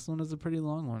this one. This one is a pretty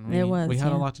long one. We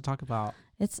had a lot to talk about.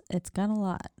 It's got a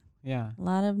lot. Yeah. A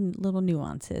lot of little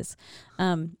nuances.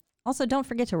 Also, don't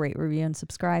forget to rate, review, and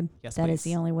subscribe. Yes, that please. is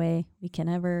the only way we can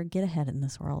ever get ahead in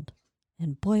this world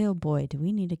And boy, oh boy, do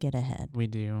we need to get ahead. We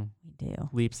do. We do.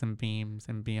 Leaps and beams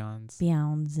and beyonds.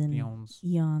 Beyonds and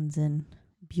eons and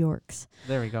Bjorks.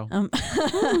 There we go. All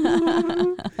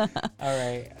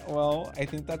right. Well, I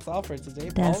think that's all for today.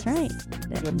 That's folks. right.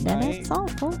 That's all,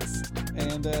 folks.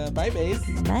 And bye, bays.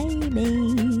 Bye,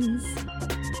 bays.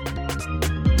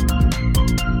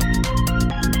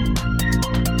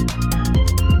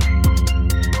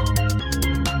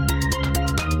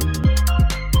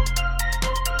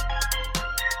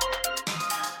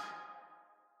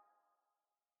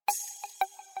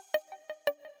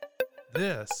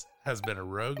 This has been a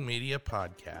Rogue Media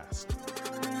podcast.